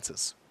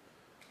circumstances.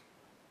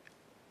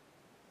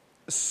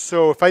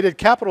 So if I did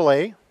capital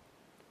A,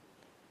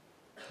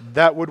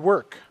 that would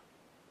work.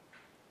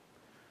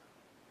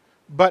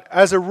 But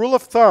as a rule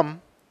of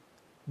thumb,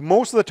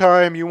 most of the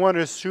time you want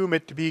to assume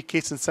it to be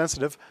case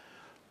insensitive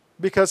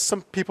because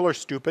some people are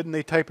stupid and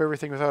they type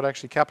everything without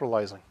actually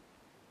capitalizing.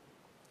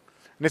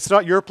 And it's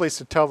not your place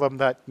to tell them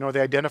that they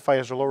identify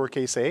as a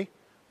lowercase a.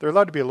 They're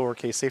allowed to be a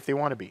lowercase a if they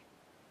want to be.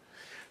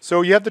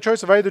 So you have the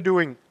choice of either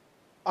doing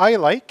I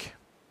like,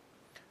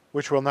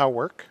 which will now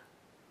work.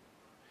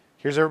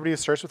 Here's everybody who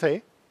starts with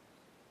A.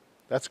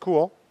 That's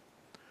cool.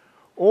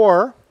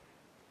 Or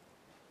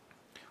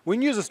we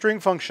can use a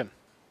string function.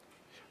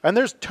 And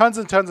there's tons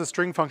and tons of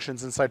string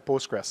functions inside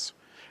Postgres.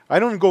 I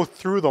don't go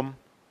through them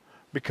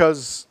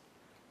because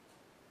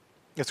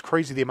it's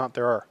crazy the amount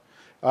there are.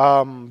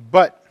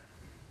 But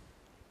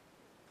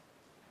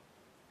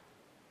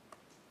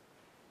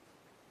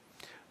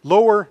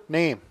lower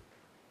name.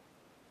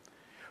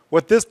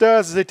 What this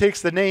does is it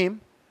takes the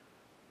name,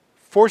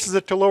 forces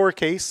it to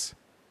lowercase,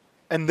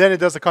 and then it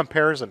does a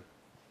comparison.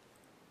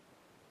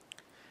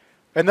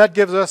 And that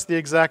gives us the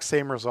exact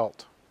same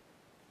result.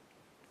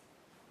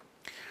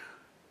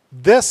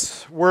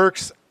 This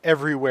works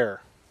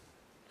everywhere.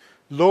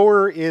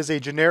 Lower is a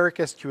generic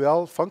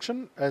SQL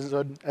function, as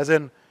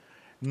in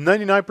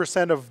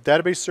 99% of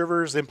database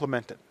servers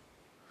implement it.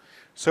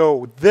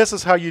 So this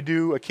is how you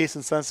do a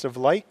case-insensitive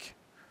like,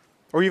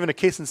 or even a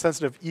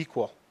case-insensitive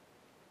equal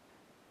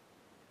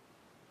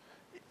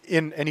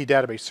in any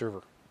database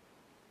server.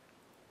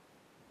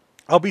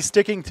 I'll be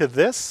sticking to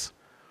this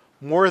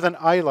more than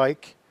I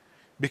like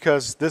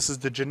because this is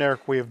the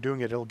generic way of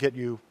doing it. It'll get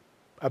you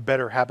a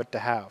better habit to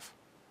have.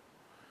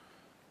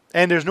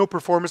 And there's no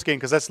performance gain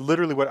because that's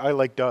literally what I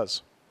like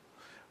does.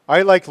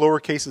 I like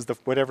lowercase is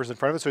whatever's in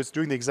front of it, so it's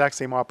doing the exact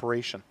same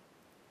operation.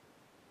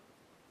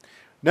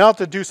 Now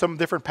to do some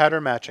different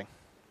pattern matching.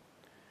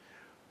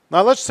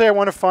 Now let's say I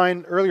want to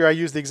find, earlier I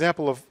used the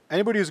example of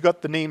anybody who's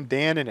got the name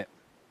Dan in it.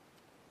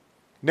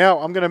 Now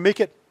I'm going to make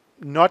it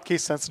not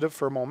case sensitive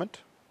for a moment.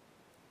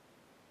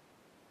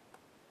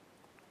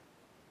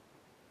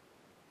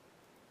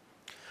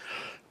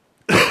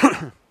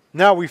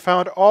 Now we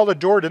found all the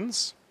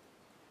Jordans.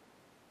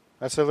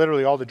 That's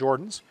literally all the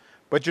Jordans.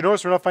 But you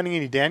notice we're not finding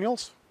any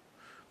Daniels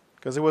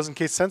because it wasn't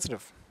case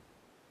sensitive.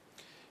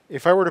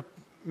 If I were to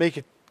make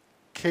it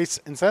case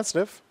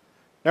insensitive,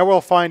 now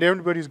we'll find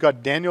everybody who's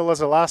got Daniel as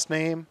a last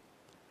name.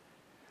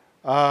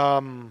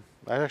 Actually,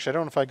 I don't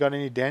know if I got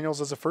any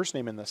Daniels as a first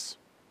name in this.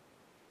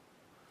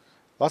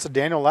 Lots of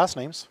Daniel last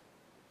names.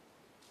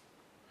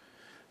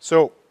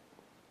 So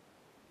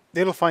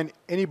it'll find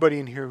anybody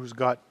in here who's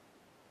got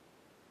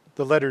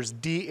the letters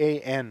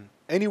D-A-N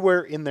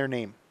anywhere in their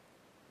name.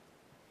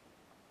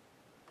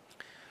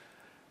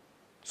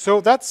 So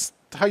that's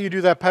how you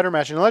do that pattern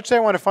matching. Now let's say I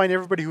want to find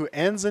everybody who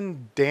ends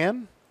in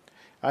Dan.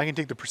 I can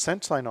take the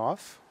percent sign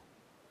off.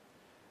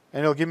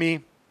 And it'll give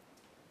me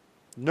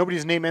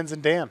nobody's name ends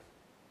in Dan.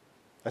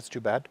 That's too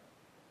bad.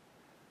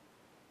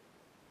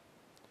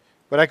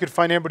 But I could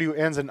find anybody who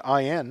ends in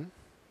IN.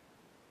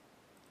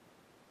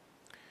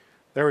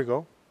 There we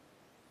go.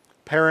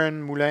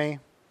 Perrin, Moulin,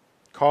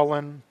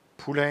 Colin,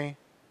 Poulain,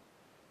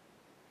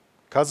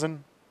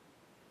 Cousin,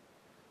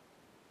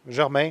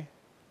 Germain.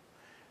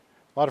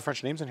 A lot of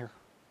French names in here.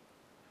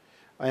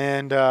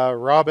 And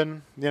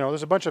Robin.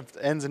 There's a bunch of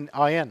ends in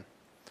IN.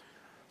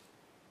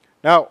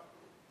 Now,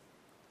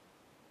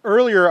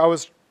 earlier I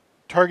was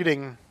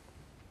targeting,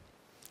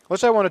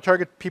 let's say I want to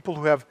target people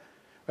who have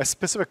a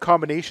specific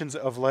combinations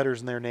of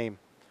letters in their name.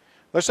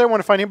 Let's say I want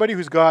to find anybody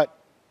who's got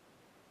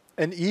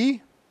an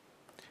E,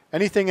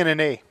 anything in an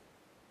A,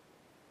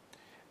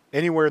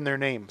 anywhere in their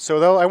name.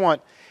 So I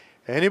want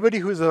anybody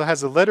who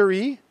has a letter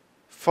E,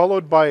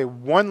 followed by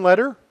one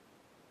letter,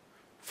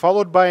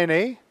 followed by an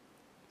A,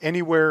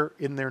 anywhere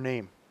in their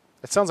name.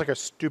 It sounds like a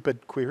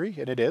stupid query,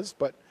 and it is,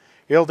 but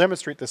it'll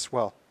demonstrate this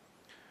well.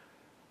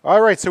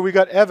 All right, so we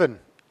got Evan,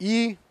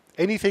 E,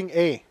 anything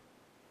A.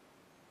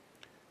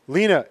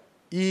 Lena,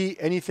 E,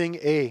 anything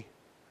A.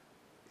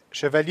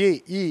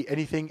 Chevalier, E,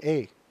 anything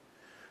A.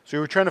 So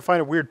you were trying to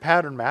find a weird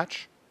pattern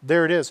match.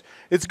 There it is.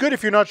 It's good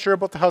if you're not sure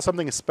about how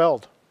something is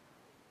spelled.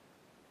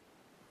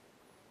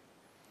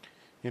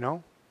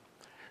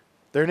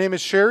 Their name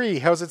is Sherry.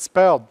 How's it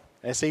spelled?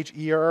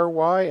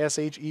 S-H-E-R-R-Y,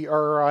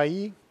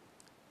 S-H-E-R-R-I-E,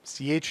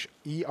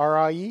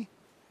 C-H-E-R-I-E.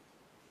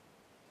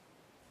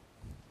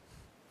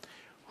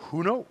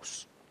 Who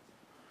knows?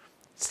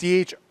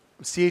 C-H-E-R-E-E.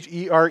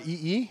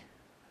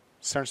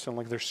 Starting to sound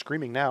like they're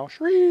screaming now.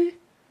 Shree.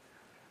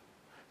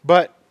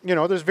 But,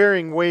 there's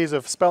varying ways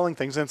of spelling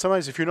things. And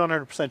sometimes if you're not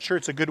 100% sure,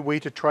 it's a good way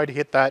to try to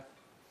hit the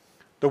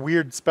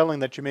weird spelling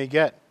that you may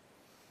get.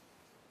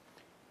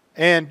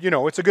 And,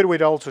 it's a good way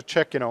to also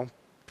check,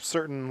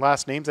 certain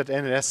last names that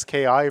end in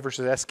S-K-I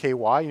versus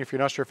S-K-Y. And if you're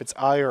not sure if it's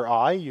I or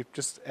I, you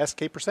just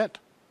S-K%.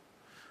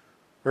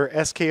 Or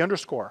S-K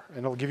underscore.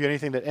 And it'll give you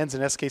anything that ends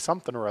in S-K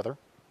something or other.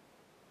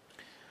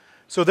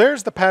 So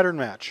there's the pattern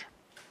match.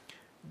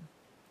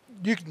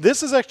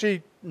 This is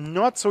actually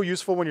not so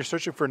useful when you're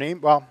searching for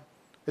names. Well,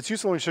 it's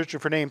useful when you're searching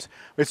for names.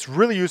 But it's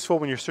really useful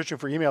when you're searching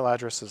for email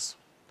addresses.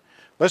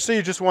 Let's say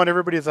you just want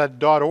everybody that's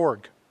at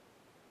 .org.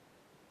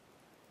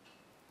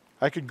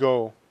 I could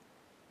go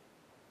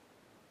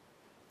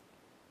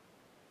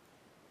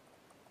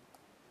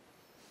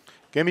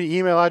give me an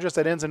email address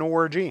that ends in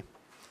 .org.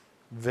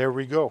 There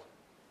we go.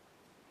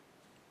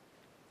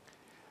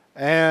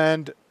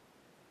 And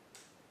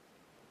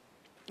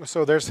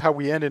So there's how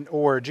we end in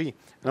org. And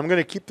I'm going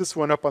to keep this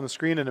one up on the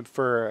screen, and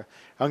I'm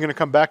going to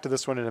come back to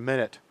this one in a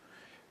minute.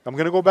 I'm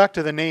going to go back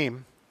to the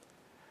name,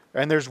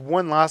 and there's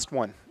one last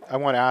one I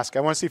want to ask. I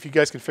want to see if you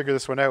guys can figure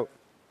this one out.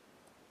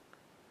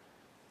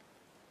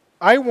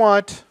 I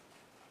want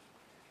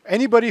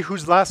anybody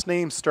whose last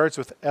name starts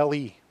with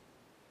LE.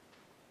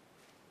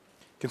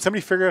 Can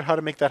somebody figure out how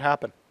to make that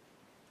happen?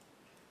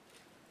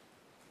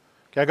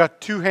 Okay, I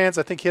got 2 hands.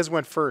 I think his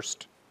went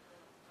first.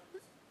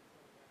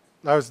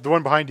 That was the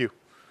one behind you.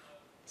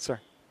 Sir.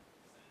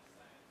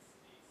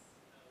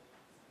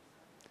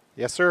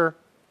 Yes, sir.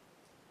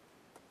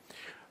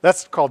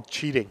 That's called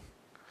cheating.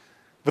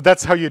 But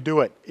that's how you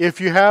do it.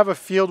 If you have a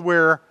field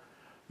where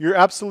you're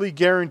absolutely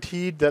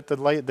guaranteed that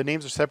the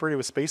names are separated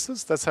with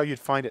spaces, that's how you'd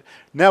find it.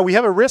 Now, we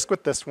have a risk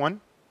with this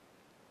one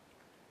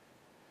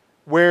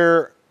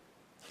where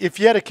if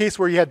you had a case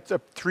where you had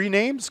 3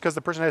 names, because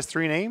the person has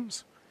 3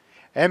 names,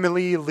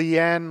 Emily,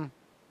 Leanne,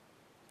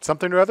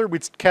 something or other,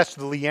 we'd catch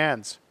the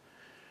Leannes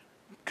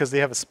because they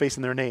have a space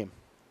in their name,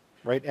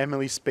 right?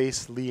 Emily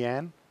space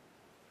Leanne.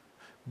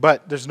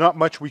 But there's not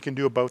much we can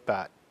do about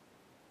that.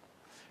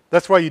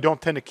 That's why you don't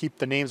tend to keep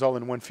the names all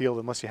in one field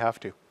unless you have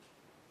to.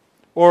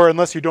 Or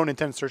unless you don't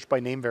intend to search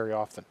by name very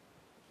often.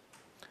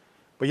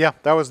 But yeah,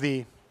 that was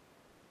the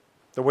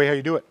way how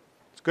you do it.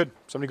 It's good.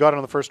 Somebody got it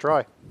on the first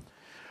try.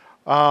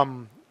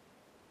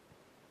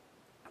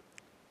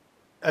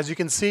 As you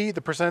can see,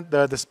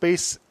 the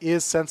space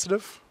is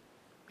sensitive.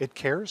 It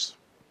cares.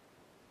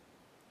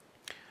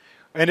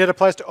 And it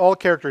applies to all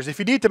characters. If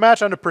you need to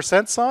match on a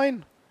percent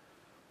sign,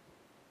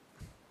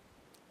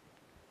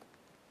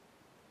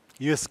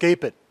 you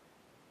escape it.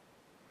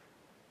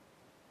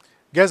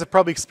 You guys have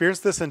probably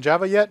experienced this in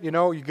Java yet. You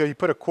know, you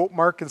put a quote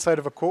mark inside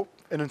of a quote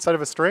and inside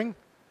of a string.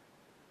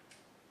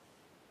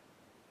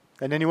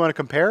 And then you want to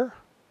compare.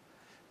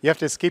 You have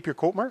to escape your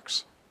quote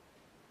marks.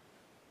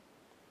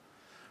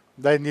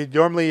 Then you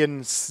normally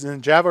in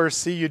Java or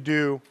C you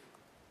do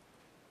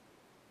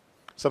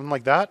something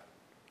like that.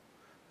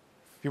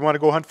 If you want to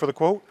go hunt for the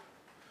quote.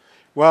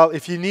 Well,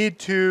 if you need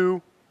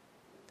to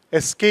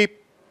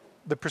escape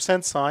the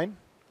percent sign,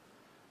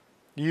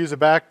 you use a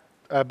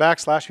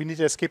backslash. If you need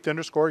to escape the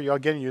underscore, you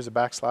again use a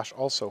backslash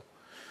also.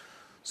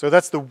 So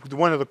that's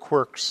one of the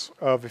quirks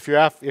of if you're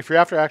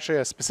after actually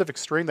a specific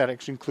string that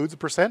actually includes a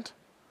percent,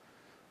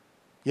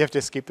 you have to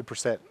escape the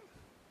percent.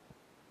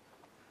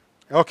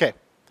 Okay.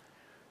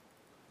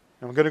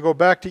 I'm going to go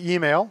back to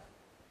email.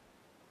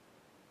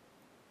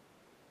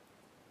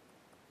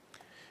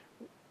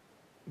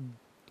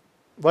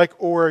 Like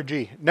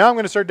org. Now I'm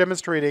going to start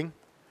demonstrating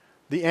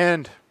the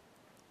AND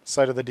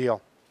side of the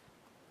deal.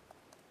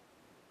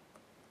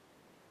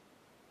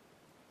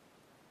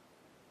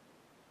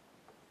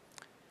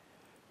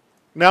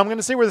 Now I'm going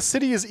to say where the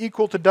city is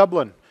equal to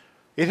Dublin.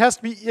 It has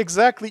to be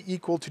exactly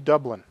equal to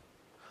Dublin.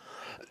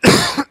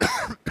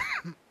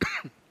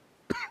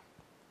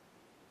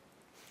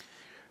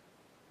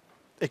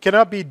 It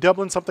cannot be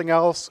Dublin something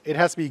else. It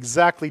has to be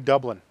exactly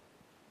Dublin.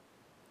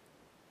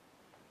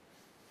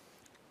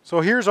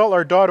 So here's all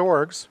our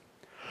 .orgs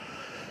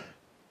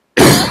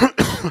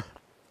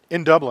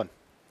in Dublin.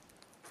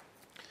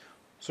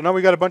 So now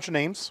we got a bunch of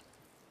names.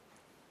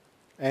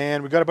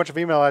 And we got a bunch of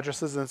email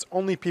addresses, and it's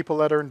only people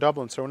that are in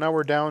Dublin. So now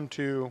we're down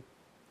to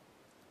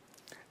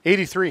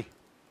 83.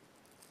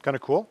 Kind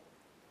of cool.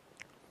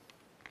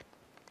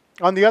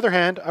 On the other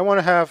hand, I want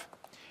to have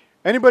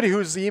anybody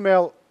whose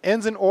email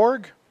ends in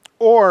org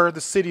or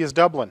the city is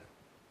Dublin.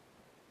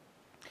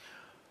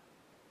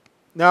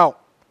 Now,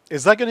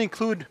 is that going to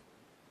include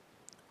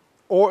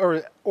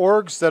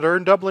orgs that are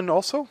in Dublin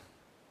also?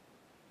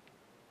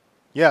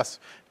 Yes,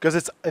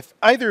 because if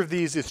either of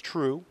these is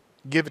true,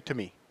 give it to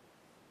me.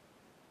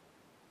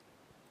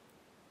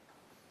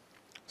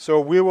 So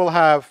we will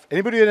have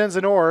anybody that ends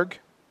in org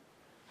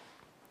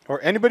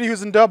or anybody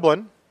who's in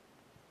Dublin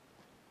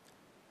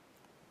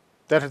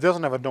that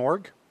doesn't have an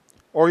org,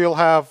 or you'll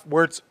have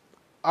where it's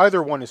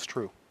either one is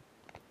true.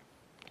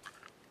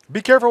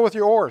 Be careful with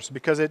your ors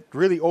because it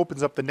really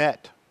opens up the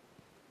net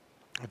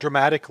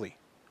dramatically.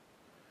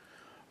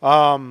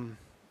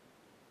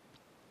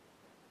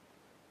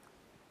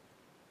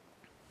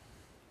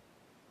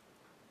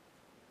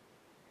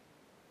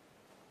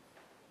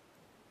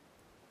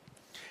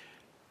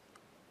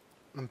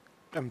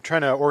 I'm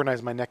trying to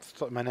organize my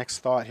next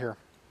thought here.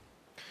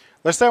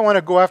 Let's say I want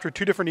to go after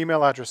 2 different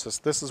email addresses.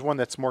 This is one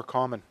that's more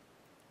common.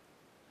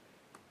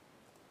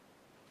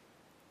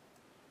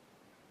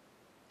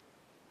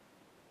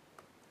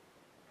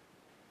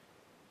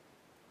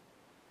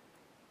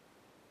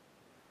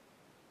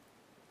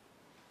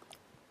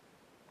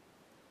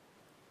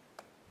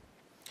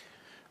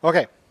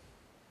 Okay.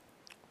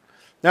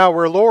 Now,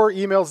 were lower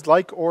emails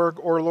like org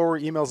or lower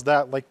emails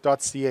that like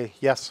 .ca?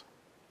 Yes.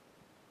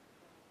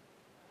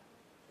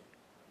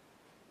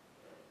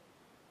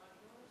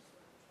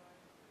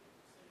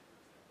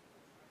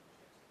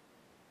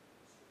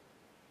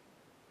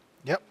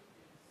 Yep.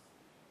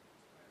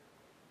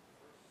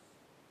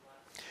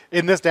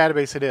 In this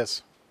database, it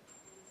is.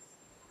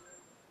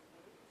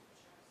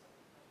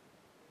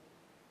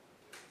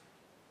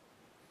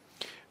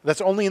 that's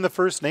only in the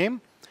first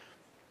name,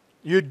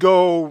 you'd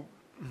go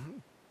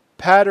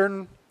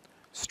pattern,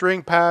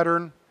 string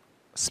pattern,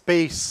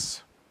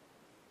 space,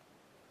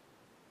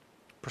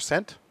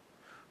 %.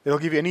 It'll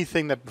give you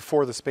anything that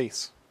before the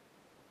space.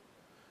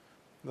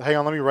 Hang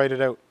on, let me write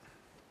it out.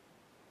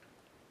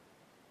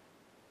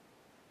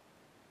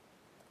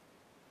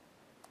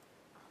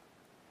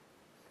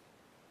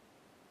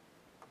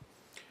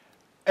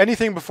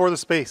 Anything before the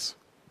space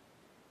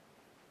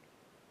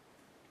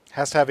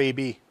has to have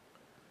AB.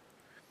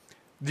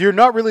 You're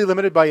not really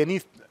limited by any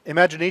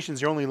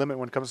imagination's your only limit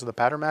when it comes to the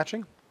pattern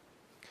matching.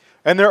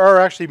 And there are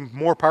actually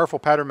more powerful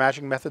pattern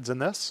matching methods in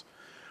this,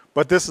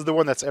 but this is the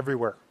one that's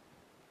everywhere.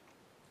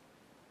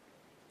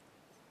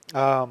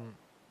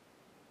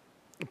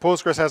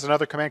 Postgres has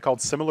another command called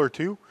similar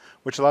to,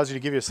 which allows you to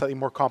give you a slightly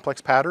more complex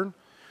pattern,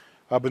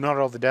 but not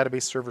all the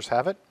database servers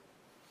have it.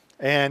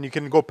 And you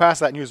can go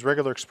past that and use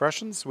regular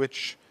expressions,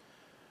 which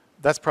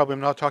that's probably, I'm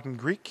not talking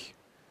Greek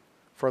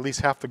for at least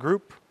half the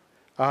group.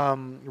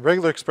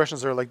 Regular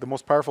expressions are like the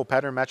most powerful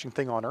pattern matching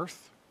thing on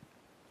earth.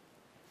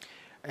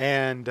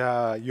 And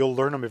you'll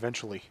learn them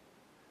eventually.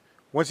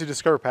 Once you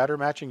discover pattern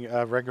matching,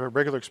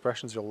 regular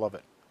expressions, you'll love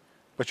it.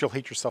 But you'll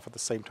hate yourself at the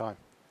same time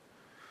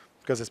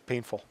because it's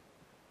painful.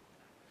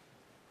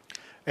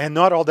 And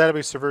not all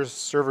database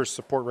servers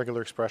support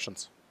regular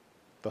expressions.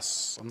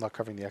 Thus, I'm not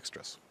covering the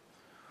extras.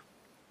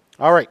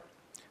 All right.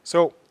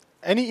 So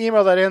any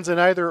email that ends in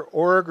either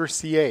org or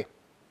CA.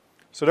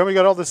 So then we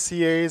got all the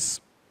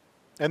CAs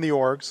and the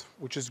orgs,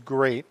 which is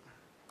great.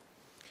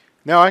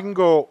 Now I can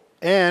go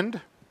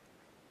and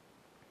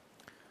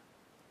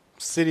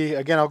city.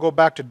 Again, I'll go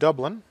back to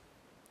Dublin.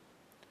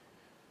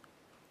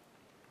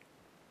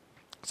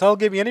 So I'll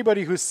give you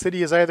anybody whose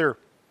city is either,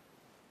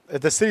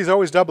 the city is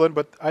always Dublin,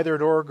 but either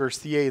an org or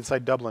CA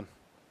inside Dublin.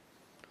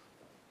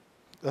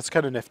 That's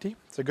kind of nifty.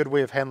 It's a good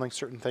way of handling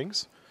certain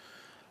things.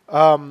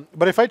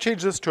 But if I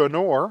change this to an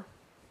OR,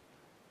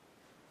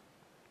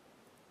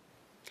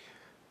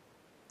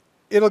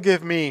 it'll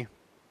give me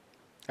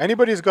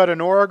anybody who's got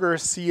an org or a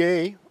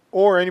CA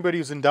or anybody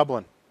who's in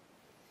Dublin.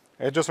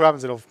 It just so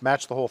happens it'll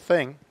match the whole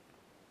thing,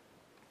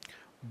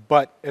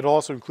 but it'll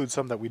also include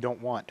some that we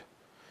don't want.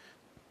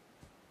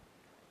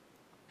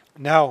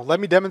 Now, let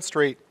me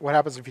demonstrate what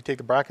happens if you take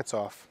the brackets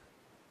off.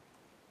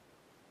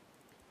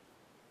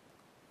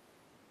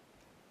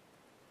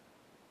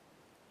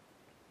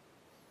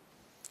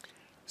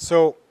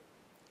 So,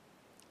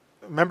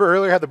 remember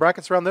earlier I had the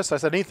brackets around this? I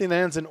said anything that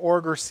ends in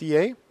org or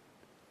CA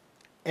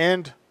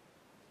and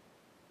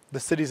the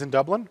city's in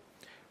Dublin.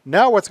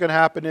 Now what's going to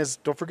happen is,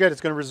 don't forget,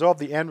 it's going to resolve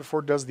the and before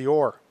it does the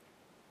or.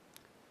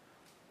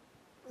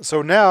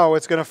 So now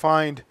it's going to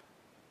find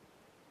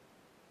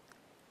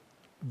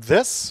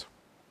this.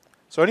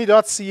 So any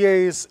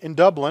 .ca's in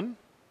Dublin.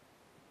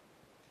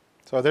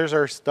 So there's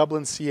our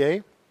Dublin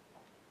CA.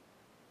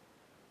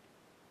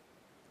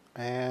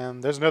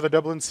 And there's another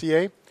Dublin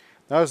CA.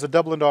 Now there's the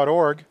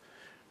Dublin.org.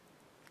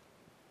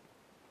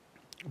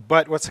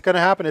 But what's going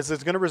to happen is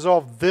it's going to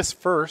resolve this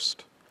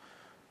first.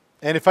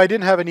 And if I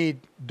didn't have any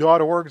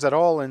 .orgs at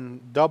all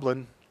in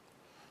Dublin,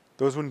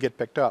 those wouldn't get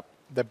picked up.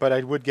 But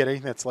I would get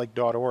anything that's like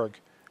 .org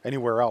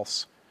anywhere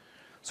else.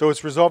 So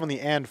it's resolving the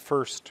and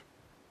first.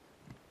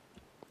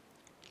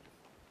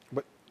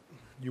 But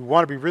you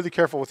want to be really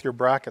careful with your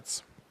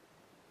brackets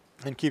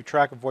and keep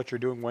track of what you're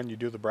doing when you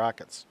do the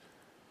brackets.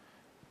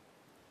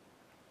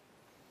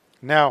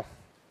 Now,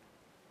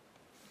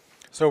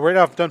 so right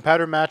now I've done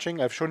pattern matching.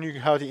 I've shown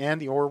you how the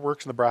and, the or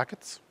works in the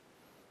brackets.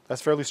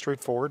 That's fairly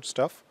straightforward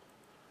stuff.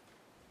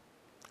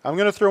 I'm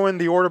going to throw in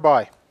the order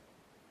by.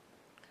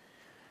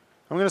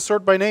 I'm going to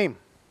sort by name.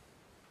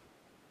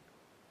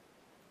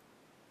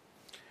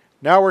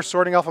 Now we're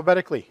sorting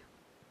alphabetically.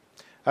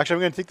 Actually, I'm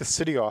going to take the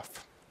city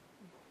off.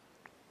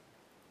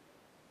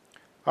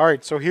 All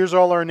right, so here's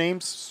all our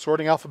names,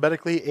 sorting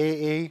alphabetically,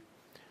 AA.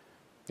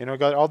 You know,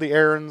 got all the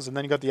Aarons, and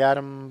then you got the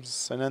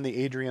Adams, and then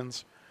the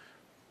Adrians.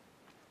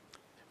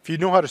 If you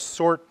know how to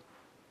sort,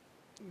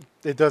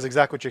 it does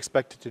exactly what you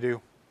expect it to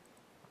do.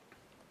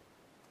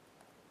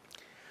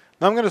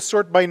 Now I'm going to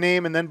sort by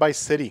name and then by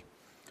city.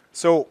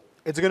 So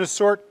it's going to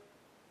sort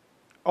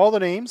all the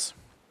names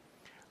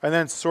and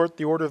then sort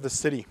the order of the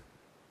city.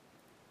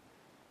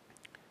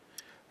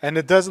 And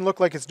it doesn't look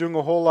like it's doing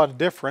a whole lot of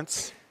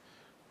difference.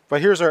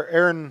 But here's our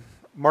Aaron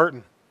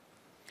Martin.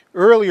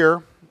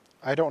 Earlier,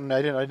 I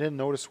didn't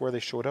notice where they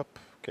showed up.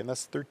 Okay, and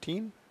that's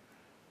 13,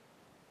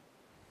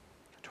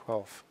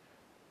 12.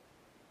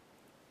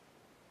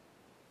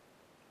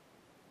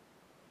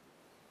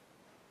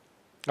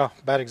 Oh,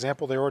 bad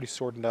example. They already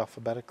sorted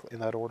alphabetically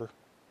in that order.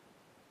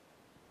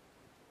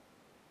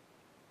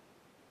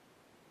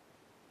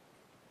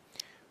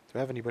 Do I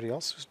have anybody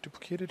else who's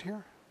duplicated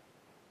here?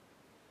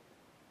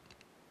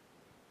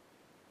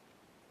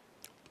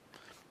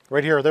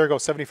 Right here. There we go.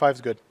 75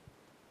 is good.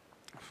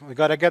 We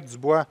got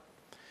Agatz-Bois,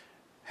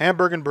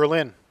 Hamburg, and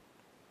Berlin.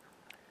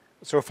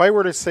 So if I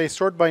were to say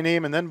sort by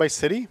name and then by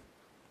city,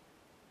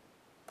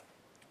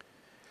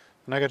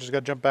 and I just got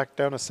to jump back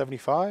down to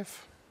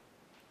 75.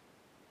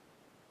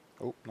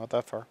 Oh, not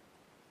that far.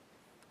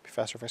 Be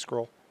faster if I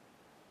scroll.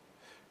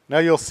 Now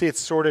you'll see it's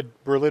sorted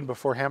Berlin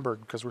before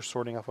Hamburg because we're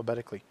sorting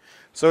alphabetically.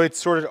 So it's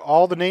sorted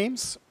all the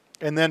names,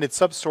 and then it's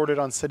sub-sorted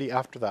on city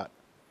after that.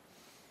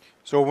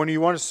 So when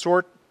you want to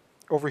sort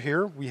over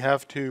here, we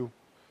have to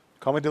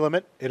comma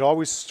delimit. It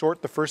always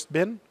sort the first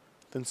bin,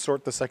 then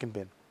sort the second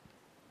bin.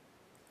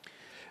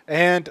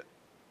 And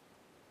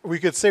we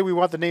could say we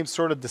want the names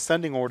sorted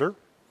descending order.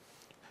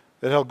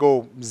 That'll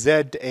go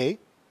Z to A,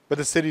 but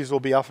the cities will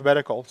be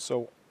alphabetical,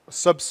 so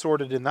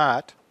sub-sorted in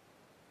that.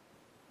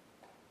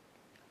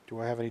 Do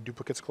I have any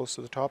duplicates close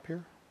to the top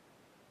here?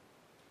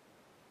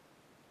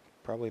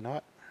 Probably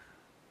not.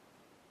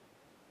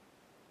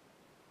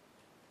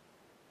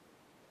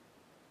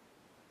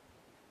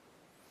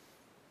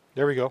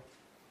 There we go.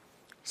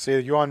 Say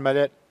Yuan,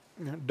 Madet,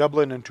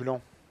 Dublin, and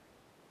Toulon.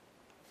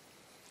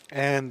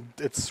 And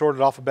it's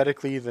sorted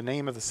alphabetically, the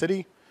name of the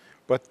city,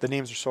 but the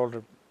names are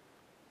sorted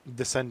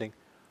descending.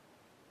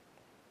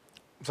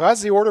 So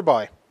that's the order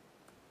by.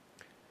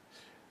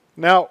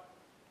 Now,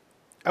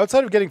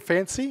 outside of getting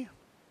fancy,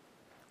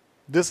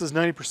 this is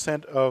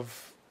 90%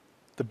 of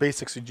the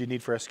basics that you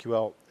need for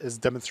SQL is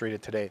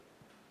demonstrated today.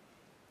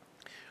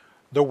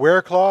 The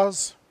where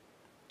clause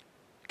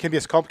can be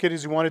as complicated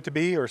as you want it to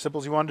be or as simple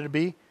as you want it to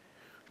be.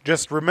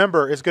 Just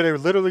remember, it's going to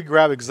literally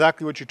grab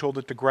exactly what you told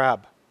it to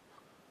grab.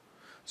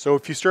 So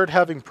if you start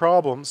having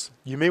problems,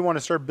 you may want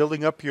to start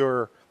building up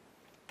your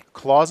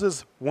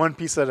clauses one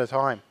piece at a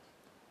time.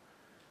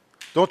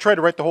 Don't try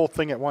to write the whole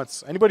thing at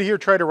once. Anybody here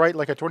try to write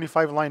like a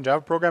 25-line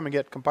Java program and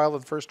get compiled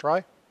at the first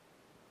try?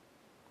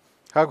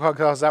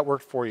 How's that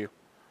worked for you?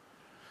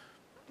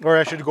 Or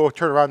I should go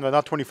turn around,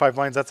 not 25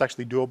 lines, that's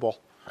actually doable.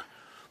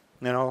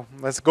 You know,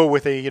 let's go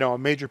with a, a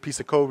major piece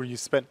of code where you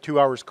spent 2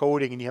 hours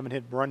coding and you haven't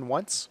hit run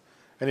once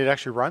and it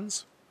actually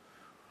runs.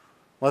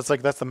 Well,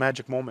 that's the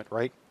magic moment,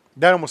 right?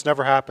 That almost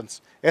never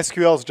happens.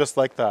 SQL is just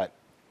like that.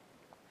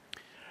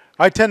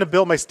 I tend to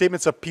build my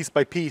statements up piece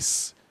by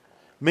piece,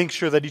 make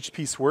sure that each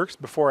piece works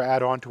before I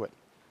add on to it.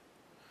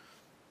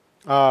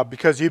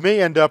 Because you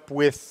may end up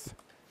with,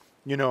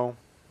 I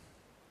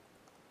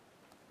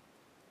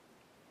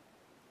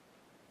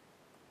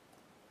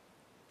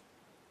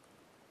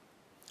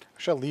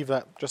shall leave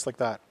that just like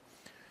that.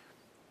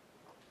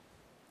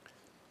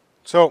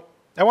 So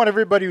I want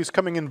everybody who's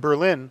coming in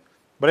Berlin,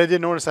 but I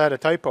didn't notice I had a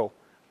typo.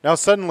 Now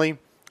suddenly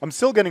I'm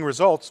still getting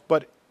results,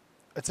 but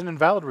it's an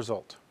invalid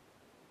result.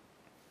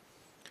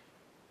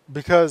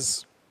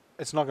 Because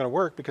it's not going to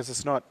work, because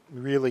it's not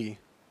really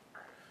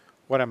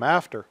what I'm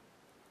after.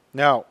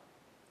 Now,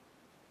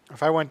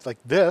 if I went like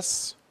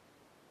this,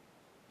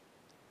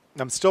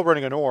 I'm still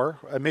running an OR.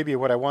 Maybe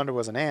what I wanted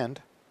was an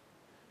AND.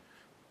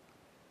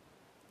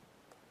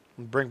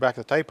 Bring back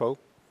the typo.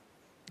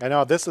 And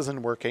now this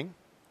isn't working.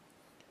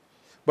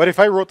 But if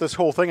I wrote this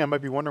whole thing, I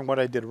might be wondering what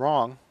I did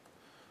wrong.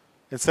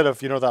 Instead of,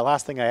 that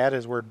last thing I added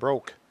is where it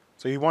broke.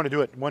 So you want to do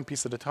it one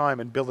piece at a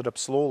time and build it up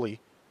slowly.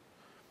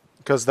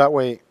 Because that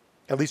way,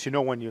 at least you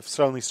know when it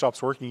suddenly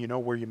stops working, you know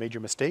where you made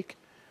your mistake.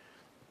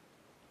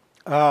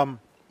 Another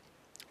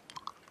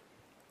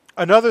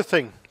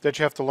thing that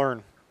you have to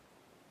learn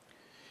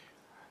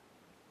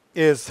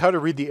is how to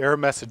read the error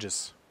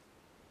messages.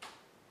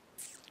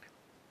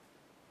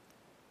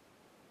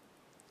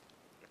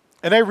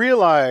 And I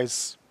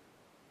realize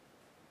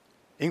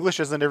English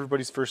isn't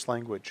everybody's first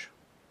language.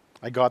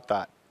 I got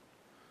that.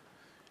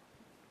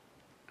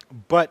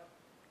 But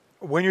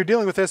when you're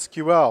dealing with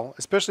SQL,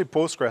 especially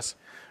Postgres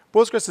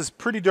is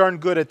pretty darn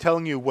good at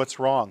telling you what's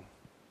wrong.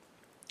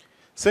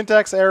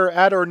 Syntax error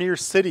at or near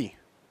city.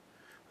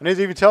 And it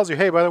even tells you,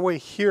 hey, by the way,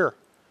 here.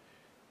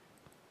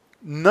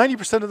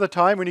 90% of the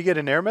time when you get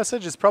an error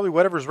message, it's probably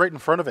whatever's right in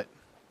front of it.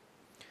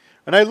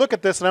 And I look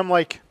at this and I'm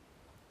like,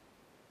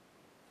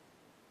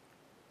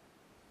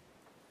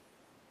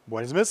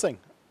 what is missing?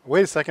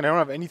 Wait a second, I don't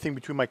have anything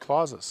between my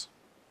clauses.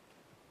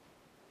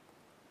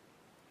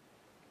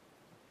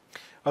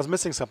 I was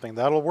missing something.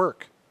 That'll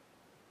work.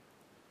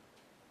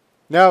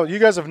 Now, you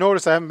guys have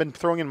noticed I haven't been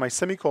throwing in my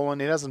semicolon.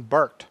 It hasn't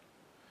barked.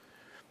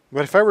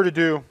 But if I were to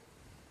do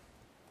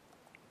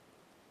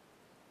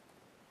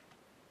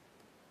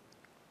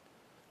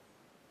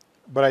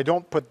but I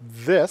don't put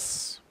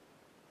this,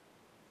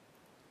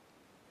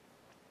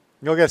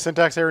 you'll get a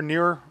syntax error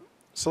near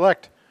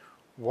select.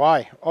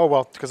 Why? Oh,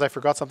 well, because I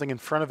forgot something in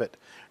front of it.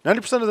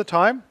 90% of the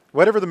time,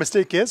 whatever the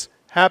mistake is,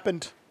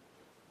 happened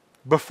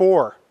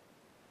before.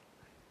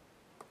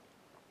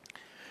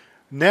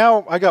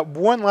 Now, I got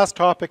one last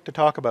topic to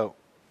talk about.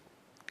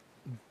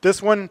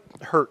 This one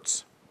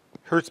hurts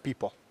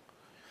people.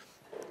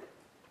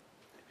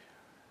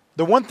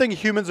 The one thing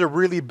humans are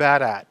really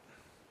bad at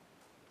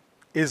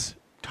is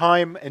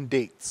time and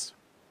dates.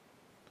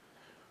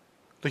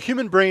 The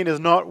human brain is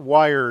not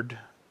wired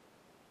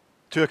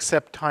to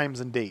accept times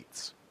and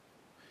dates.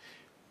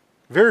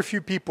 Very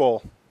few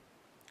people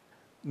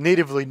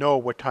natively know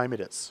what time it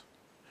is.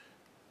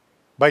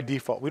 By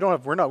default, we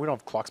don't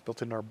have clocks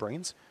built into our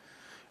brains.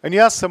 And you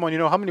ask someone,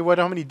 how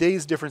many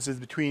days differences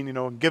between,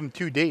 give them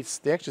 2 dates.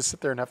 They actually sit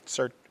there and have to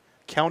start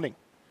counting.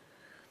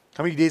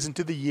 How many days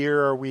into the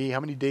year are we? How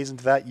many days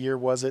into that year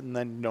was it? And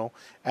then,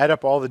 add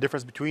up all the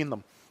difference between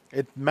them.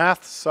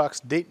 Math sucks.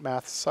 Date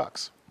math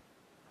sucks.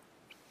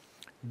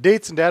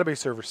 Dates and database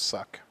servers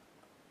suck.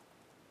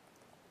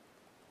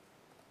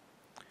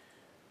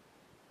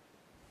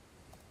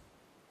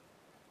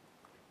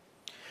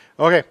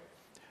 Okay,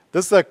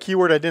 this is a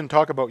keyword I didn't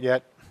talk about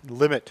yet,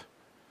 limit.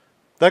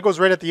 That goes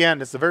right at the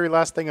end. It's the very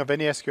last thing of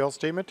any SQL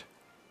statement.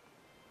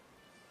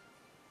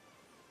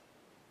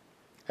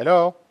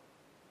 Hello?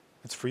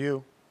 It's for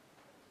you.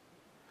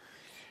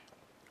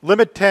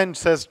 Limit 10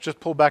 says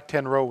just pull back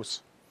 10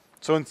 rows.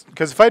 So,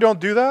 because if I don't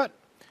do that,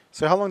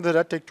 so how long did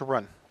that take to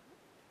run?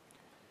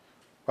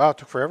 Wow, it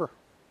took forever.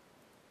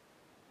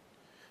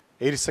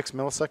 86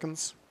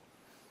 milliseconds.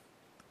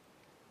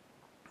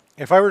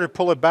 If I were to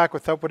pull it back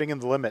without putting in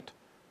the limit,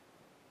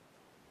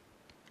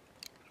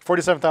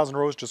 47,000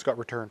 rows just got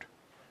returned.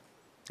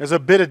 There's a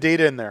bit of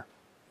data in there.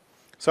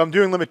 So I'm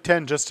doing limit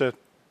 10 just to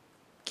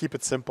keep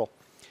it simple.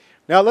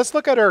 Now let's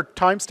look at our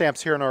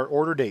timestamps here in our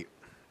order date.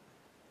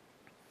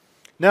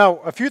 Now,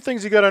 a few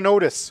things you got to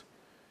notice.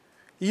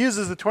 He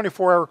uses the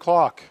 24-hour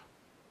clock.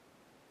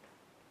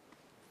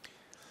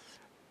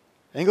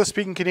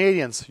 English-speaking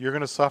Canadians, you're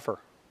going to suffer.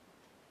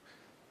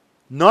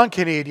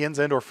 Non-Canadians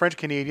and or French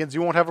Canadians,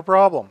 you won't have a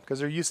problem because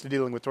they're used to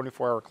dealing with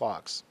 24-hour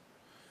clocks.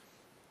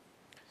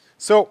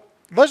 So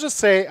let's just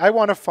say I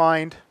want to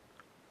find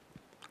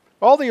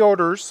all the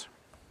orders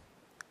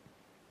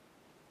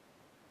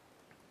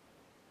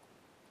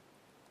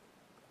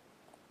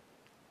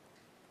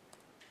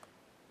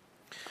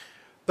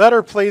that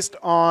are placed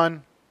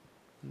on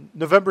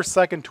November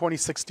 2nd,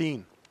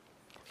 2016.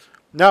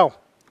 Now,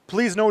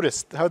 please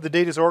notice how the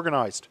data is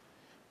organized.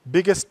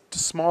 Biggest to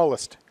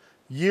smallest.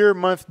 Year,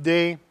 month,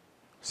 day,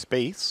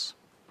 space.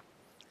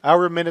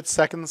 Hour, minutes,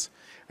 seconds.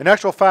 In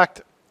actual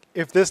fact,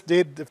 if this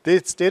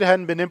data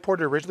hadn't been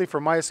imported originally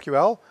from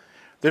MySQL,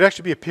 there'd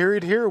actually be a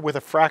period here with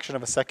a fraction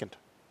of a second.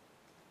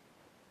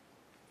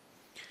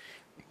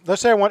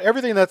 Let's say I want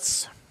everything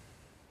that's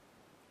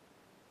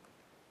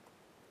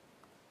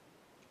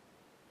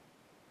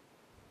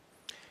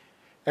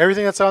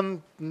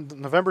on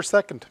November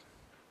 2nd,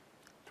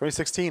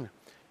 2016.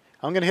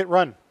 I'm going to hit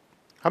run.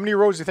 How many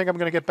rows do you think I'm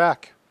going to get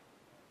back?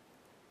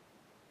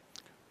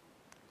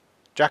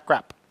 Jack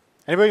crap.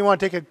 Anybody want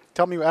to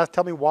tell me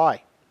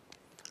why?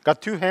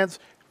 Got two hands.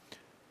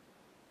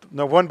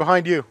 No, one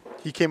behind you.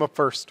 He came up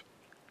first.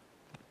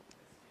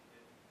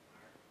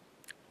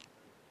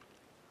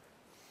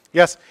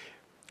 Yes.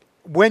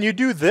 When you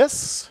do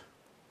this,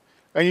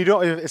 and you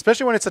don't,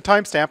 especially when it's a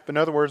timestamp, in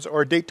other words,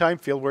 or a date time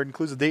field where it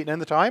includes the date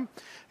and the time,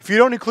 if you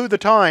don't include the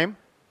time,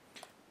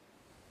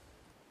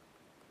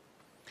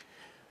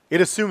 it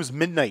assumes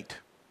midnight.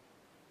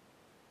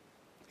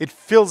 It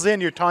fills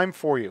in your time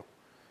for you.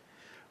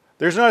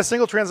 There's not a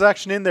single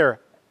transaction in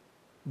there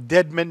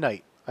dead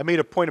midnight. I made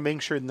a point of making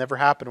sure it never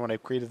happened when I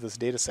created this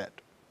data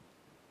set.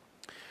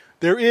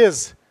 There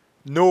is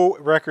no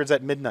records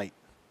at midnight.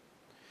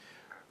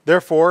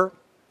 Therefore,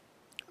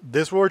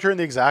 this will return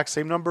the exact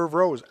same number of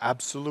rows.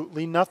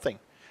 Absolutely nothing.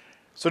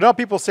 So now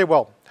people say,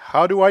 well,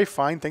 how do I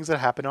find things that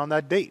happen on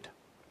that date?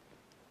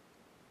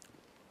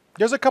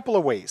 There's a couple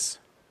of ways.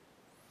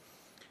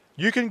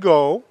 You can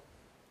go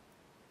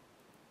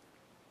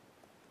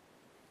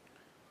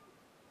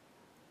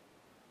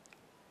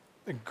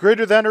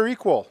greater than or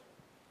equal,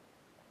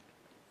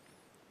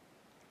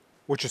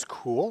 which is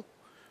cool.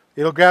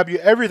 It'll grab you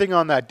everything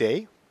on that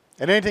day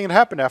and anything that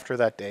happened after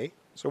that day.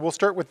 So we'll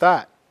start with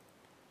that.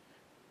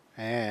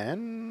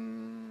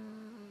 And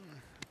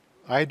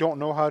I don't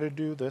know how to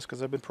do this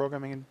because I've been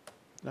programming in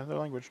another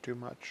language too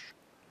much.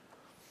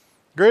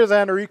 Greater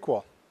than or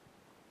equal.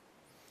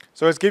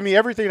 So it's giving me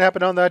everything that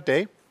happened on that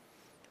day,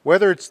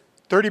 whether it's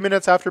 30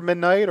 minutes after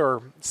midnight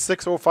or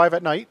 6:05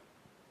 at night.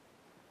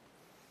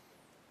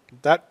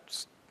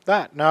 That's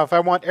that. Now, if I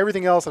want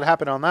everything else that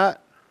happened on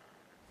that,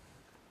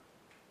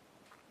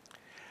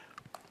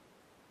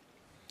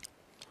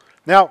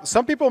 now,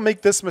 some people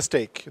make this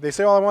mistake. They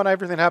say, oh, I want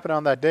everything to happen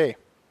on that day.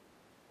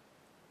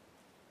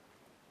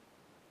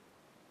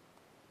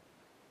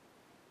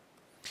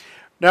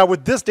 Now,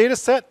 with this data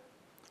set,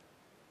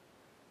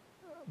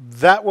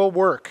 that will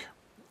work.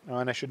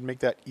 And I should make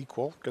that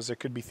equal, because there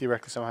could be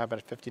theoretically something happen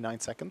at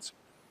 59 seconds.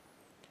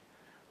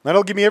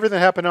 That'll give me everything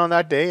that happened on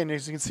that day, and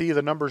as you can see,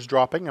 the number's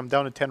dropping. I'm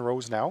down to 10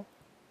 rows now.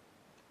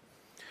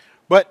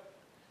 But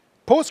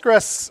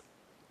Postgres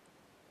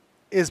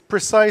is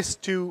precise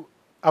to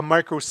a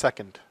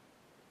microsecond.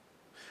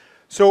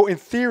 So in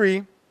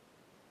theory,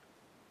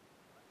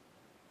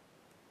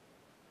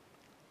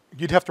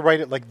 you'd have to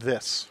write it like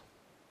this.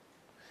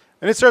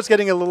 And it starts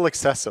getting a little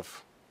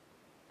excessive.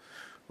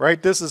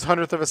 Right? This is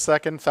 100th of a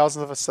second,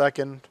 1000th of a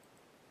second,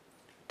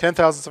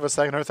 10,000th of a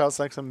second, 100,000th of a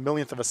second,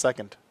 1,000,000th of a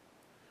second.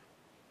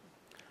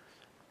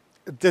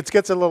 It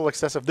gets a little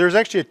excessive. There's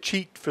actually a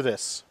cheat for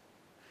this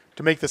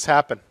to make this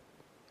happen.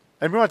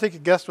 Anybody want to take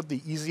a guess what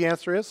the easy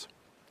answer is?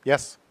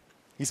 Yes.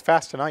 He's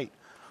fast tonight.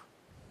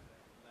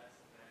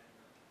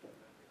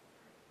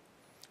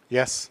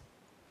 Yes.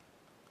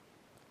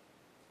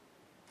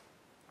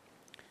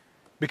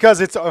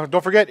 Because it's,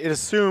 don't forget, it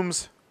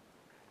assumes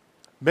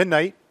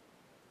midnight.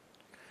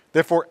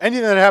 Therefore,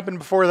 anything that happened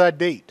before that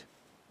date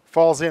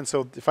falls in.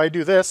 So if I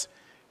do this,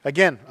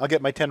 again, I'll get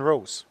my 10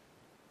 rows.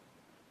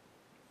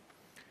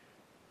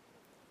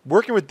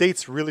 Working with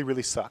dates really,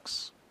 really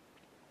sucks.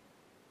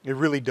 It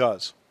really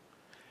does.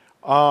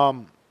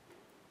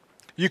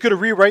 You could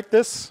rewrite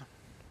this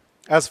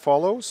as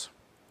follows.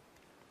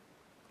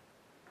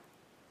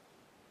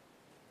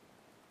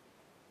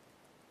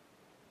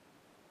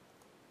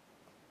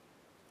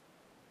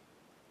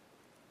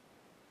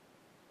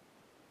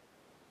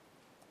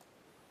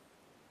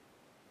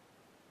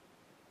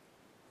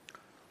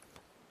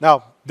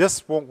 Now,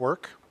 this won't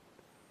work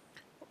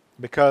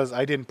because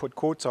I didn't put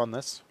quotes on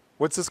this.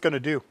 What's this going to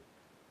do?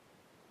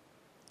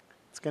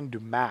 It's going to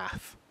do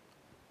math.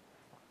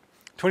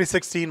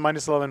 2016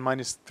 minus 11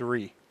 minus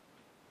 3,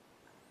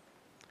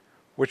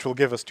 which will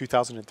give us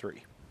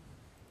 2003.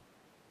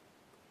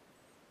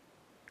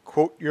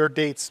 Quote your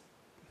dates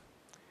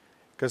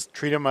because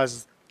treat them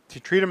as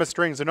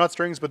strings. They're not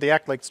strings, but they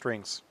act like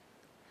strings.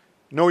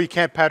 No, you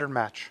can't pattern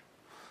match.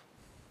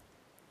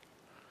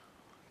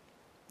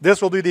 This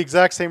will do the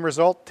exact same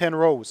result, 10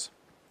 rows.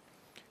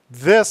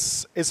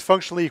 This is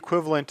functionally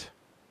equivalent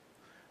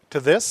to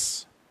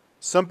this.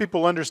 Some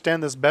people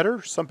understand this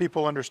better. Some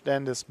people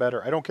understand this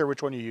better. I don't care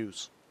which one you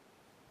use.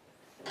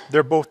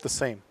 They're both the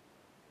same.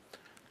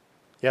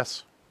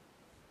 Yes?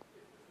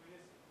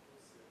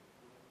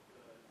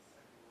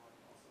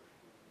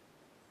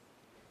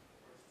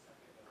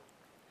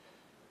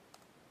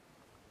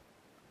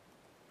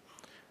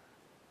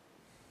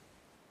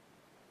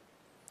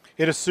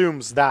 It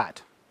assumes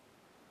that.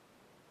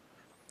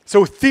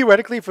 So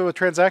theoretically, if the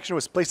transaction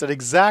was placed at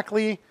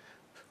exactly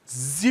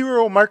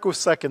 0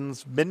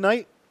 microseconds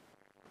midnight,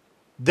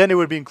 then it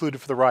would be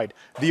included for the ride.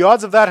 The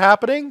odds of that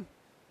happening,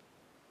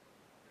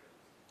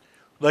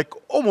 like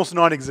almost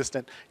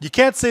non-existent. You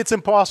can't say it's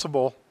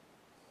impossible,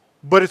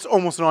 but it's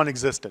almost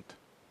non-existent.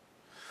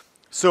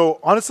 So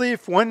honestly,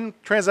 if one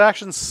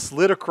transaction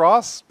slid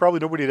across, probably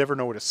nobody would ever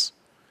notice.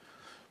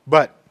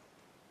 But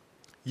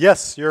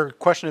yes, your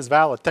question is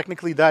valid.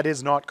 Technically, that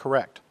is not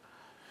correct.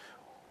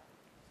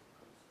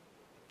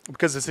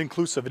 Because it's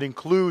inclusive. It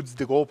includes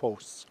the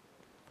goalposts.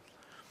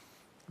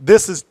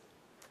 This is,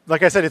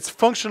 like I said, it's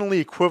functionally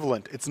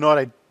equivalent. It's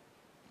not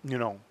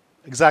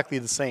exactly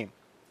the same.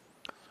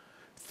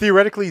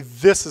 Theoretically,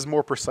 this is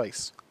more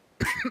precise.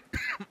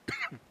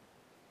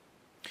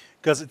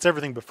 Because it's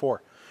everything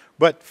before.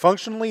 But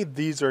functionally,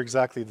 these are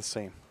exactly the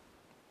same.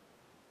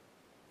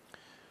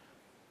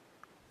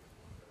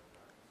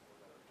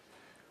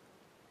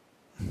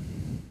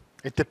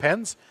 It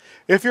depends.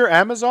 If you're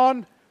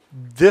Amazon,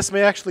 this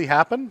may actually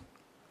happen.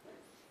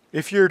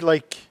 If you're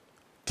like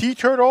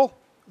T-Turtle,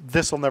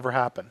 this will never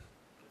happen.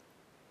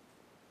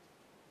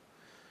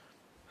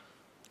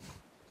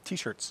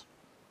 T-shirts.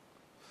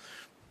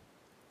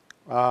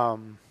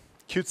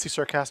 Cutesy,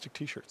 sarcastic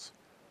T-shirts.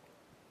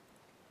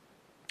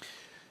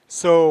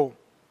 So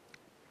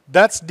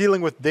that's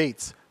dealing with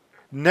dates.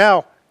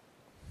 Now,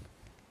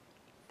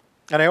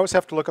 and I always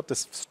have to look up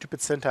this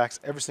stupid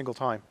syntax every single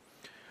time.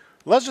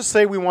 Let's just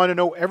say we want to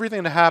know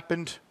everything that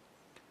happened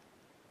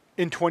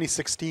in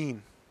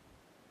 2016.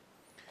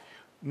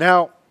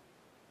 Now,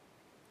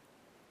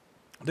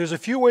 there's a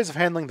few ways of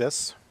handling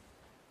this.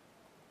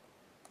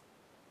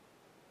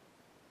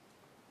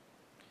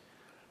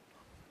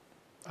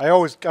 I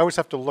always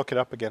have to look it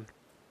up again.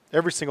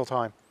 Every single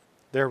time.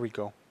 There we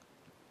go.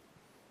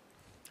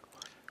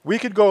 We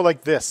could go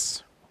like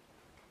this.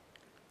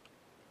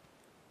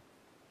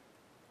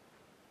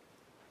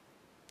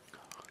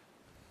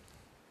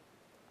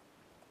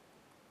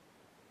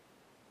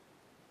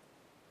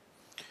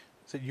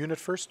 Is it unit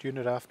first,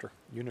 unit after?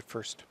 Unit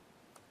first.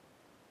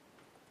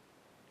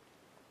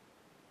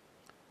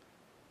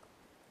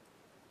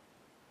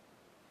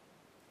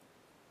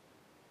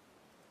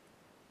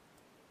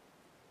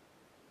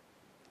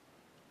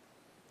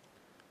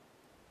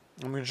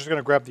 I'm just going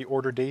to grab the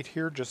order date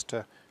here just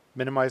to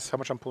minimize how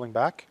much I'm pulling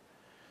back.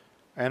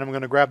 And I'm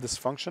going to grab this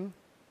function.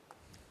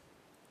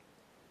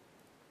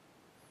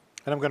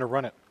 And I'm going to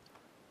run it.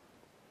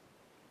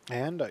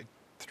 And I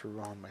threw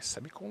on my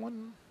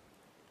semicolon.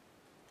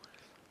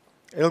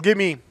 It'll give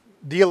me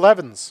the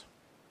 11s.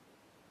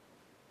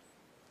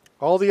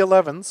 All the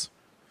 11s.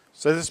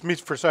 So this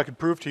means so I can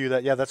prove to you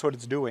that, yeah, that's what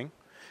it's doing.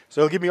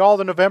 So it'll give me all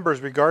the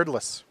Novembers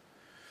regardless.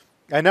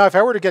 And now if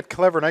I were to get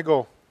clever and I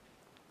go,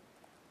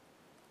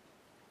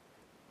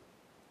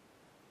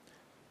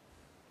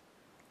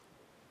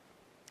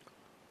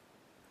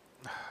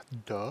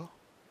 duh.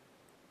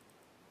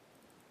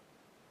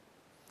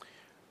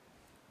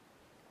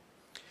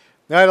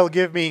 Now it'll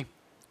give me,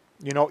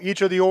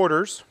 each of the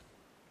orders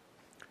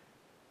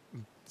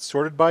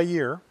sorted by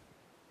year,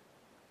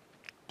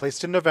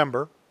 placed in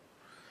November.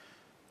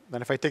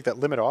 Then if I take that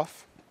limit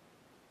off,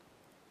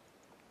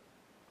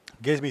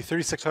 it gives me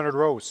 3,600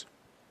 rows.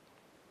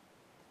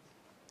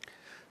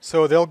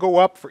 So they'll go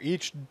up for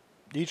each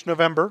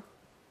November,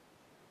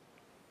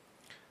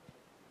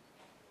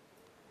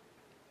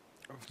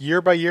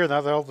 year by year. Now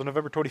they're all the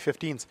November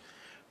 2015s.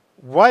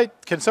 Why,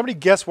 can somebody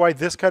guess why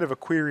this kind of a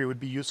query would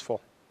be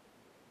useful?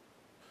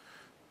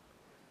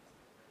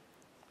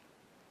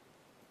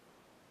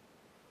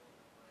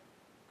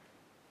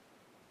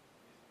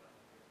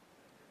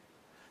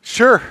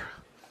 Sure.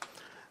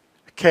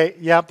 Okay,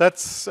 yeah,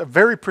 that's a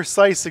very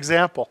precise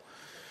example.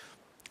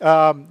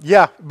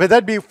 Yeah, but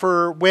that'd be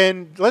for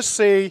when, let's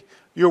say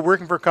you're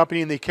working for a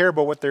company and they care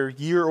about what their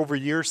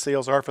year-over-year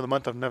sales are for the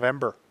month of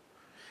November.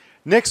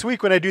 Next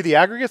week when I do the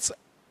aggregates,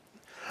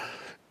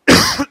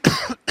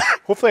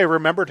 hopefully I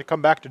remember to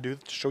come back to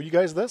show you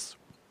guys this.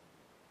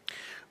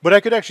 But I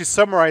could actually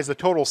summarize the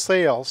total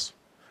sales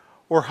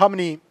or how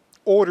many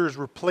orders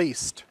were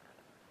placed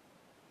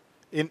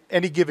in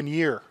any given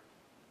year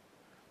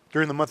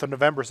during the month of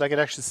November, so I could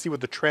actually see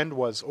what the trend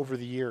was over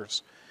the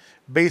years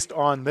based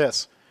on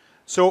this.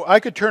 So I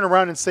could turn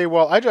around and say,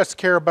 well, I just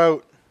care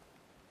about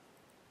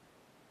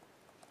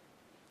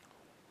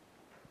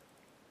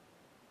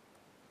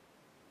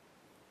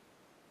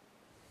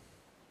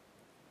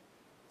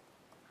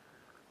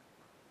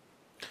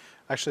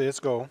actually,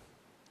 let's go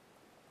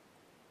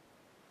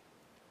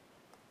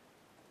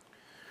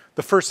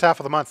the first half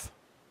of the month.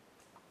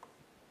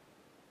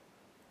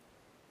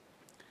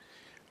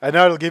 And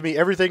now it'll give me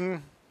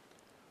everything.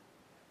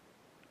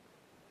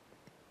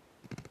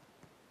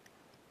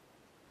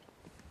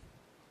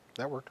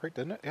 That worked right,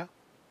 didn't it? Yeah.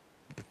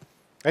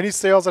 Any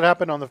sales that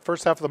happened on the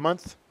first half of the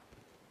month?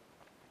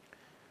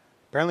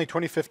 Apparently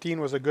 2015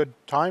 was a good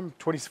time.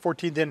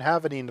 2014 didn't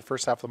have any in the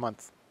first half of the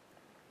month.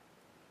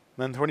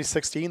 And then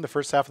 2016, the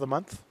first half of the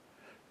month,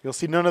 you'll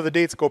see none of the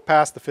dates go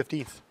past the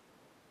 15th.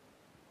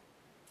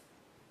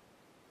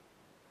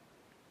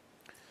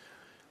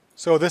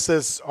 So this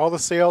is all the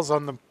sales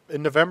in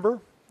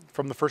November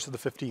from the 1st to the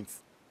 15th.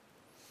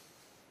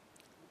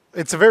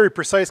 It's a very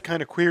precise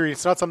kind of query.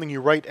 It's not something you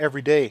write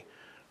every day.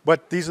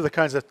 But these are the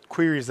kinds of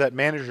queries that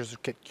managers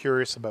get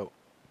curious about.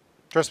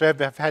 Trust me,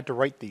 I've had to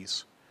write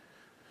these.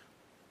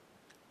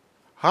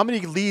 How many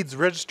leads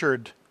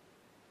registered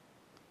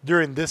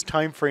during this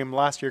time frame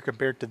last year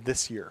compared to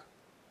this year?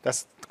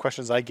 That's the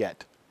questions I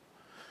get.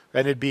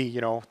 And it'd be,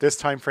 this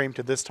time frame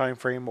to this time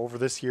frame over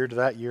this year to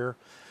that year.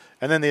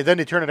 And then they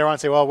turn it around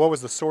and say, well, what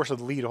was the source of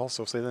the lead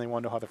also? So then they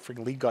want to know how the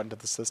freaking lead got into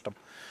the system.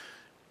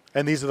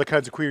 And these are the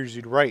kinds of queries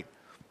you'd write.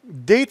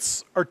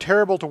 Dates are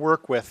terrible to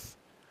work with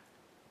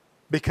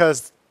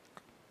because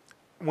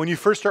when you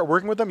first start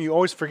working with them, you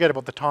always forget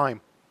about the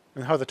time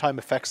and how the time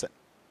affects it.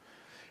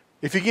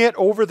 If you get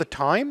over the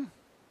time,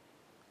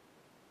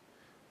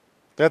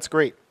 that's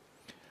great.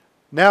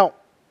 Now,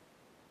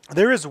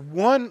 there is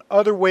one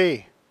other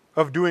way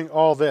of doing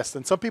all this,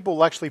 and some people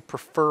will actually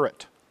prefer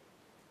it.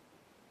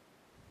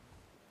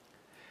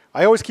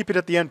 I always keep it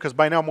at the end because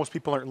by now most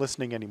people aren't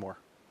listening anymore.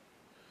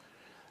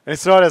 And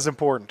it's not as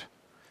important.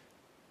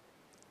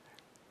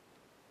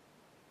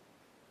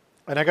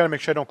 And I got to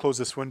make sure I don't close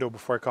this window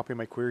before I copy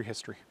my query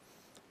history.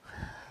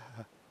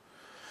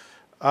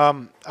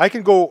 I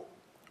can go,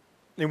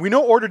 and we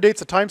know order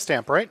date's a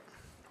timestamp, right?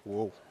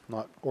 Whoa,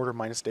 not order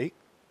minus date.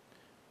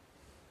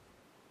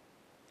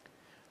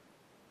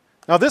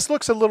 Now this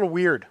looks a little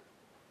weird.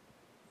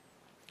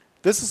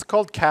 This is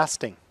called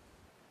casting.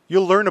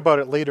 You'll learn about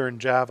it later in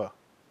Java.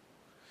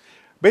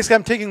 Basically,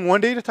 I'm taking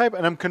one data type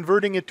and I'm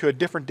converting it to a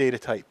different data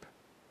type.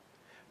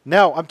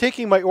 Now, I'm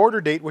taking my order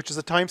date, which is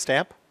a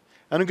timestamp,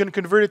 and I'm going to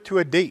convert it to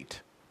a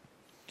date.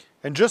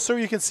 And just so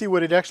you can see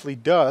what it actually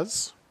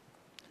does,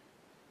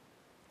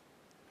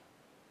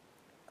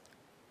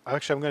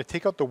 actually, I'm going to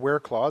take out the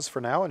where clause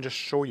for now and just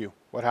show you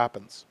what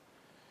happens.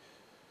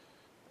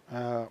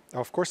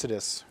 Of course it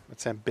is.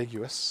 It's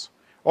ambiguous.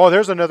 Oh,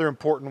 there's another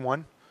important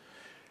one.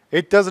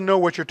 It doesn't know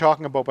what you're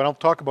talking about, but I'll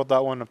talk about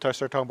that one until I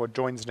start talking about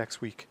joins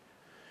next week.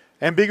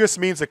 Ambiguous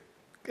means the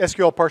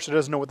SQL parser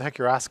doesn't know what the heck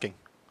you're asking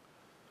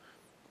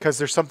because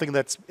there's something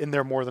that's in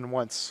there more than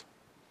once.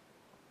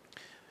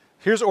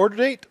 Here's order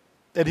date,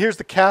 and here's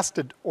the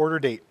casted order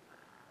date.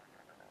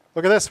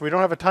 Look at this. We don't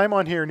have a time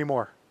on here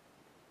anymore.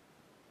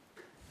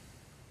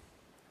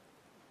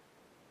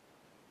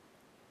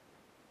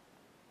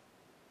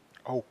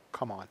 Oh,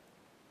 come on.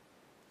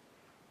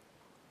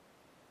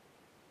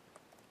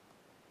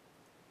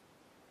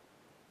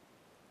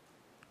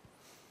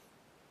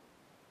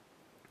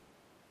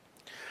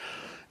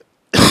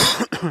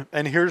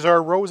 And here's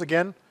our rows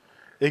again,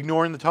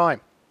 ignoring the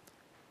time.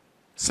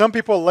 Some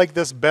people like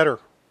this better.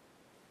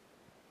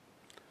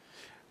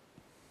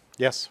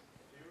 Yes?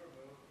 If you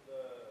remove the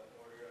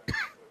order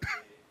underscore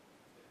date,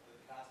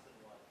 the casted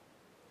one at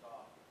the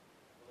top,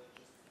 will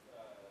it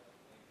just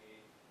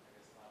negate, I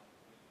guess, not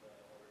with the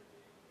order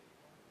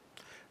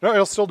date? No,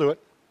 it'll still do it,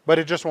 but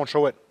it just won't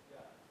show it. Yeah.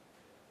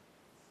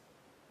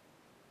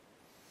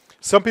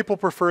 Some people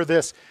prefer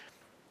this.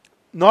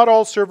 Not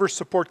all servers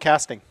support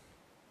casting.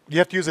 You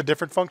have to use a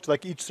different function.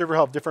 Like each server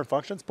will have different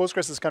functions.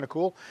 Postgres is kind of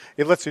cool.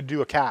 It lets you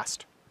do a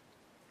cast.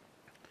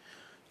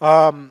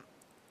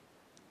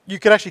 You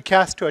could actually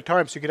cast to a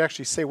time, so you could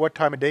actually say what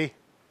time of day.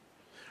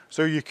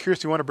 So you're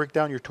curious, you want to break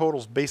down your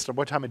totals based on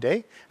what time of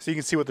day, so you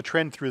can see what the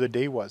trend through the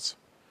day was.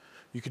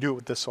 You could do it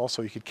with this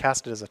also. You could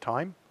cast it as a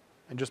time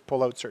and just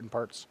pull out certain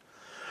parts.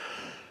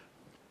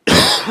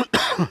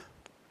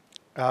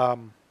 But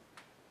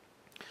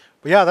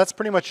yeah, that's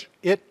pretty much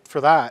it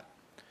for that.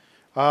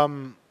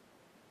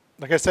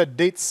 Like I said,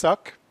 dates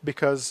suck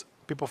because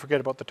people forget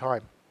about the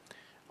time.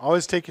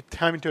 Always take your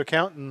time into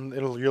account, and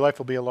your life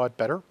will be a lot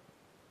better.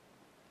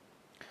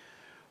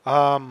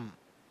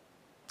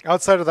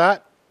 Outside of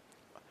that,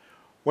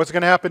 what's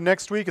going to happen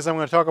next week is I'm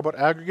going to talk about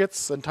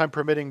aggregates and time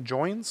permitting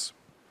joins.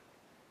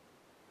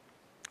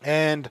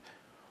 And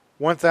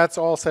once that's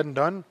all said and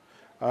done,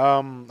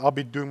 I'll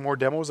be doing more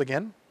demos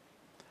again.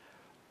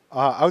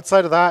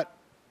 Outside of that,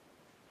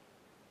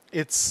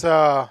 it's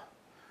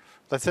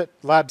that's it.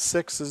 Lab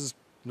 6 is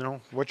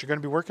what you're going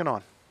to be working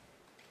on.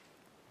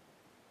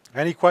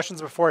 Any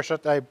questions before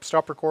I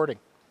stop recording?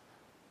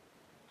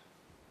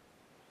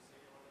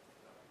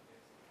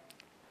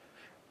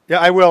 Yeah,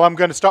 I will. I'm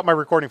going to stop my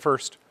recording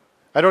first.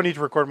 I don't need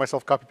to record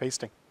myself copy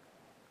pasting.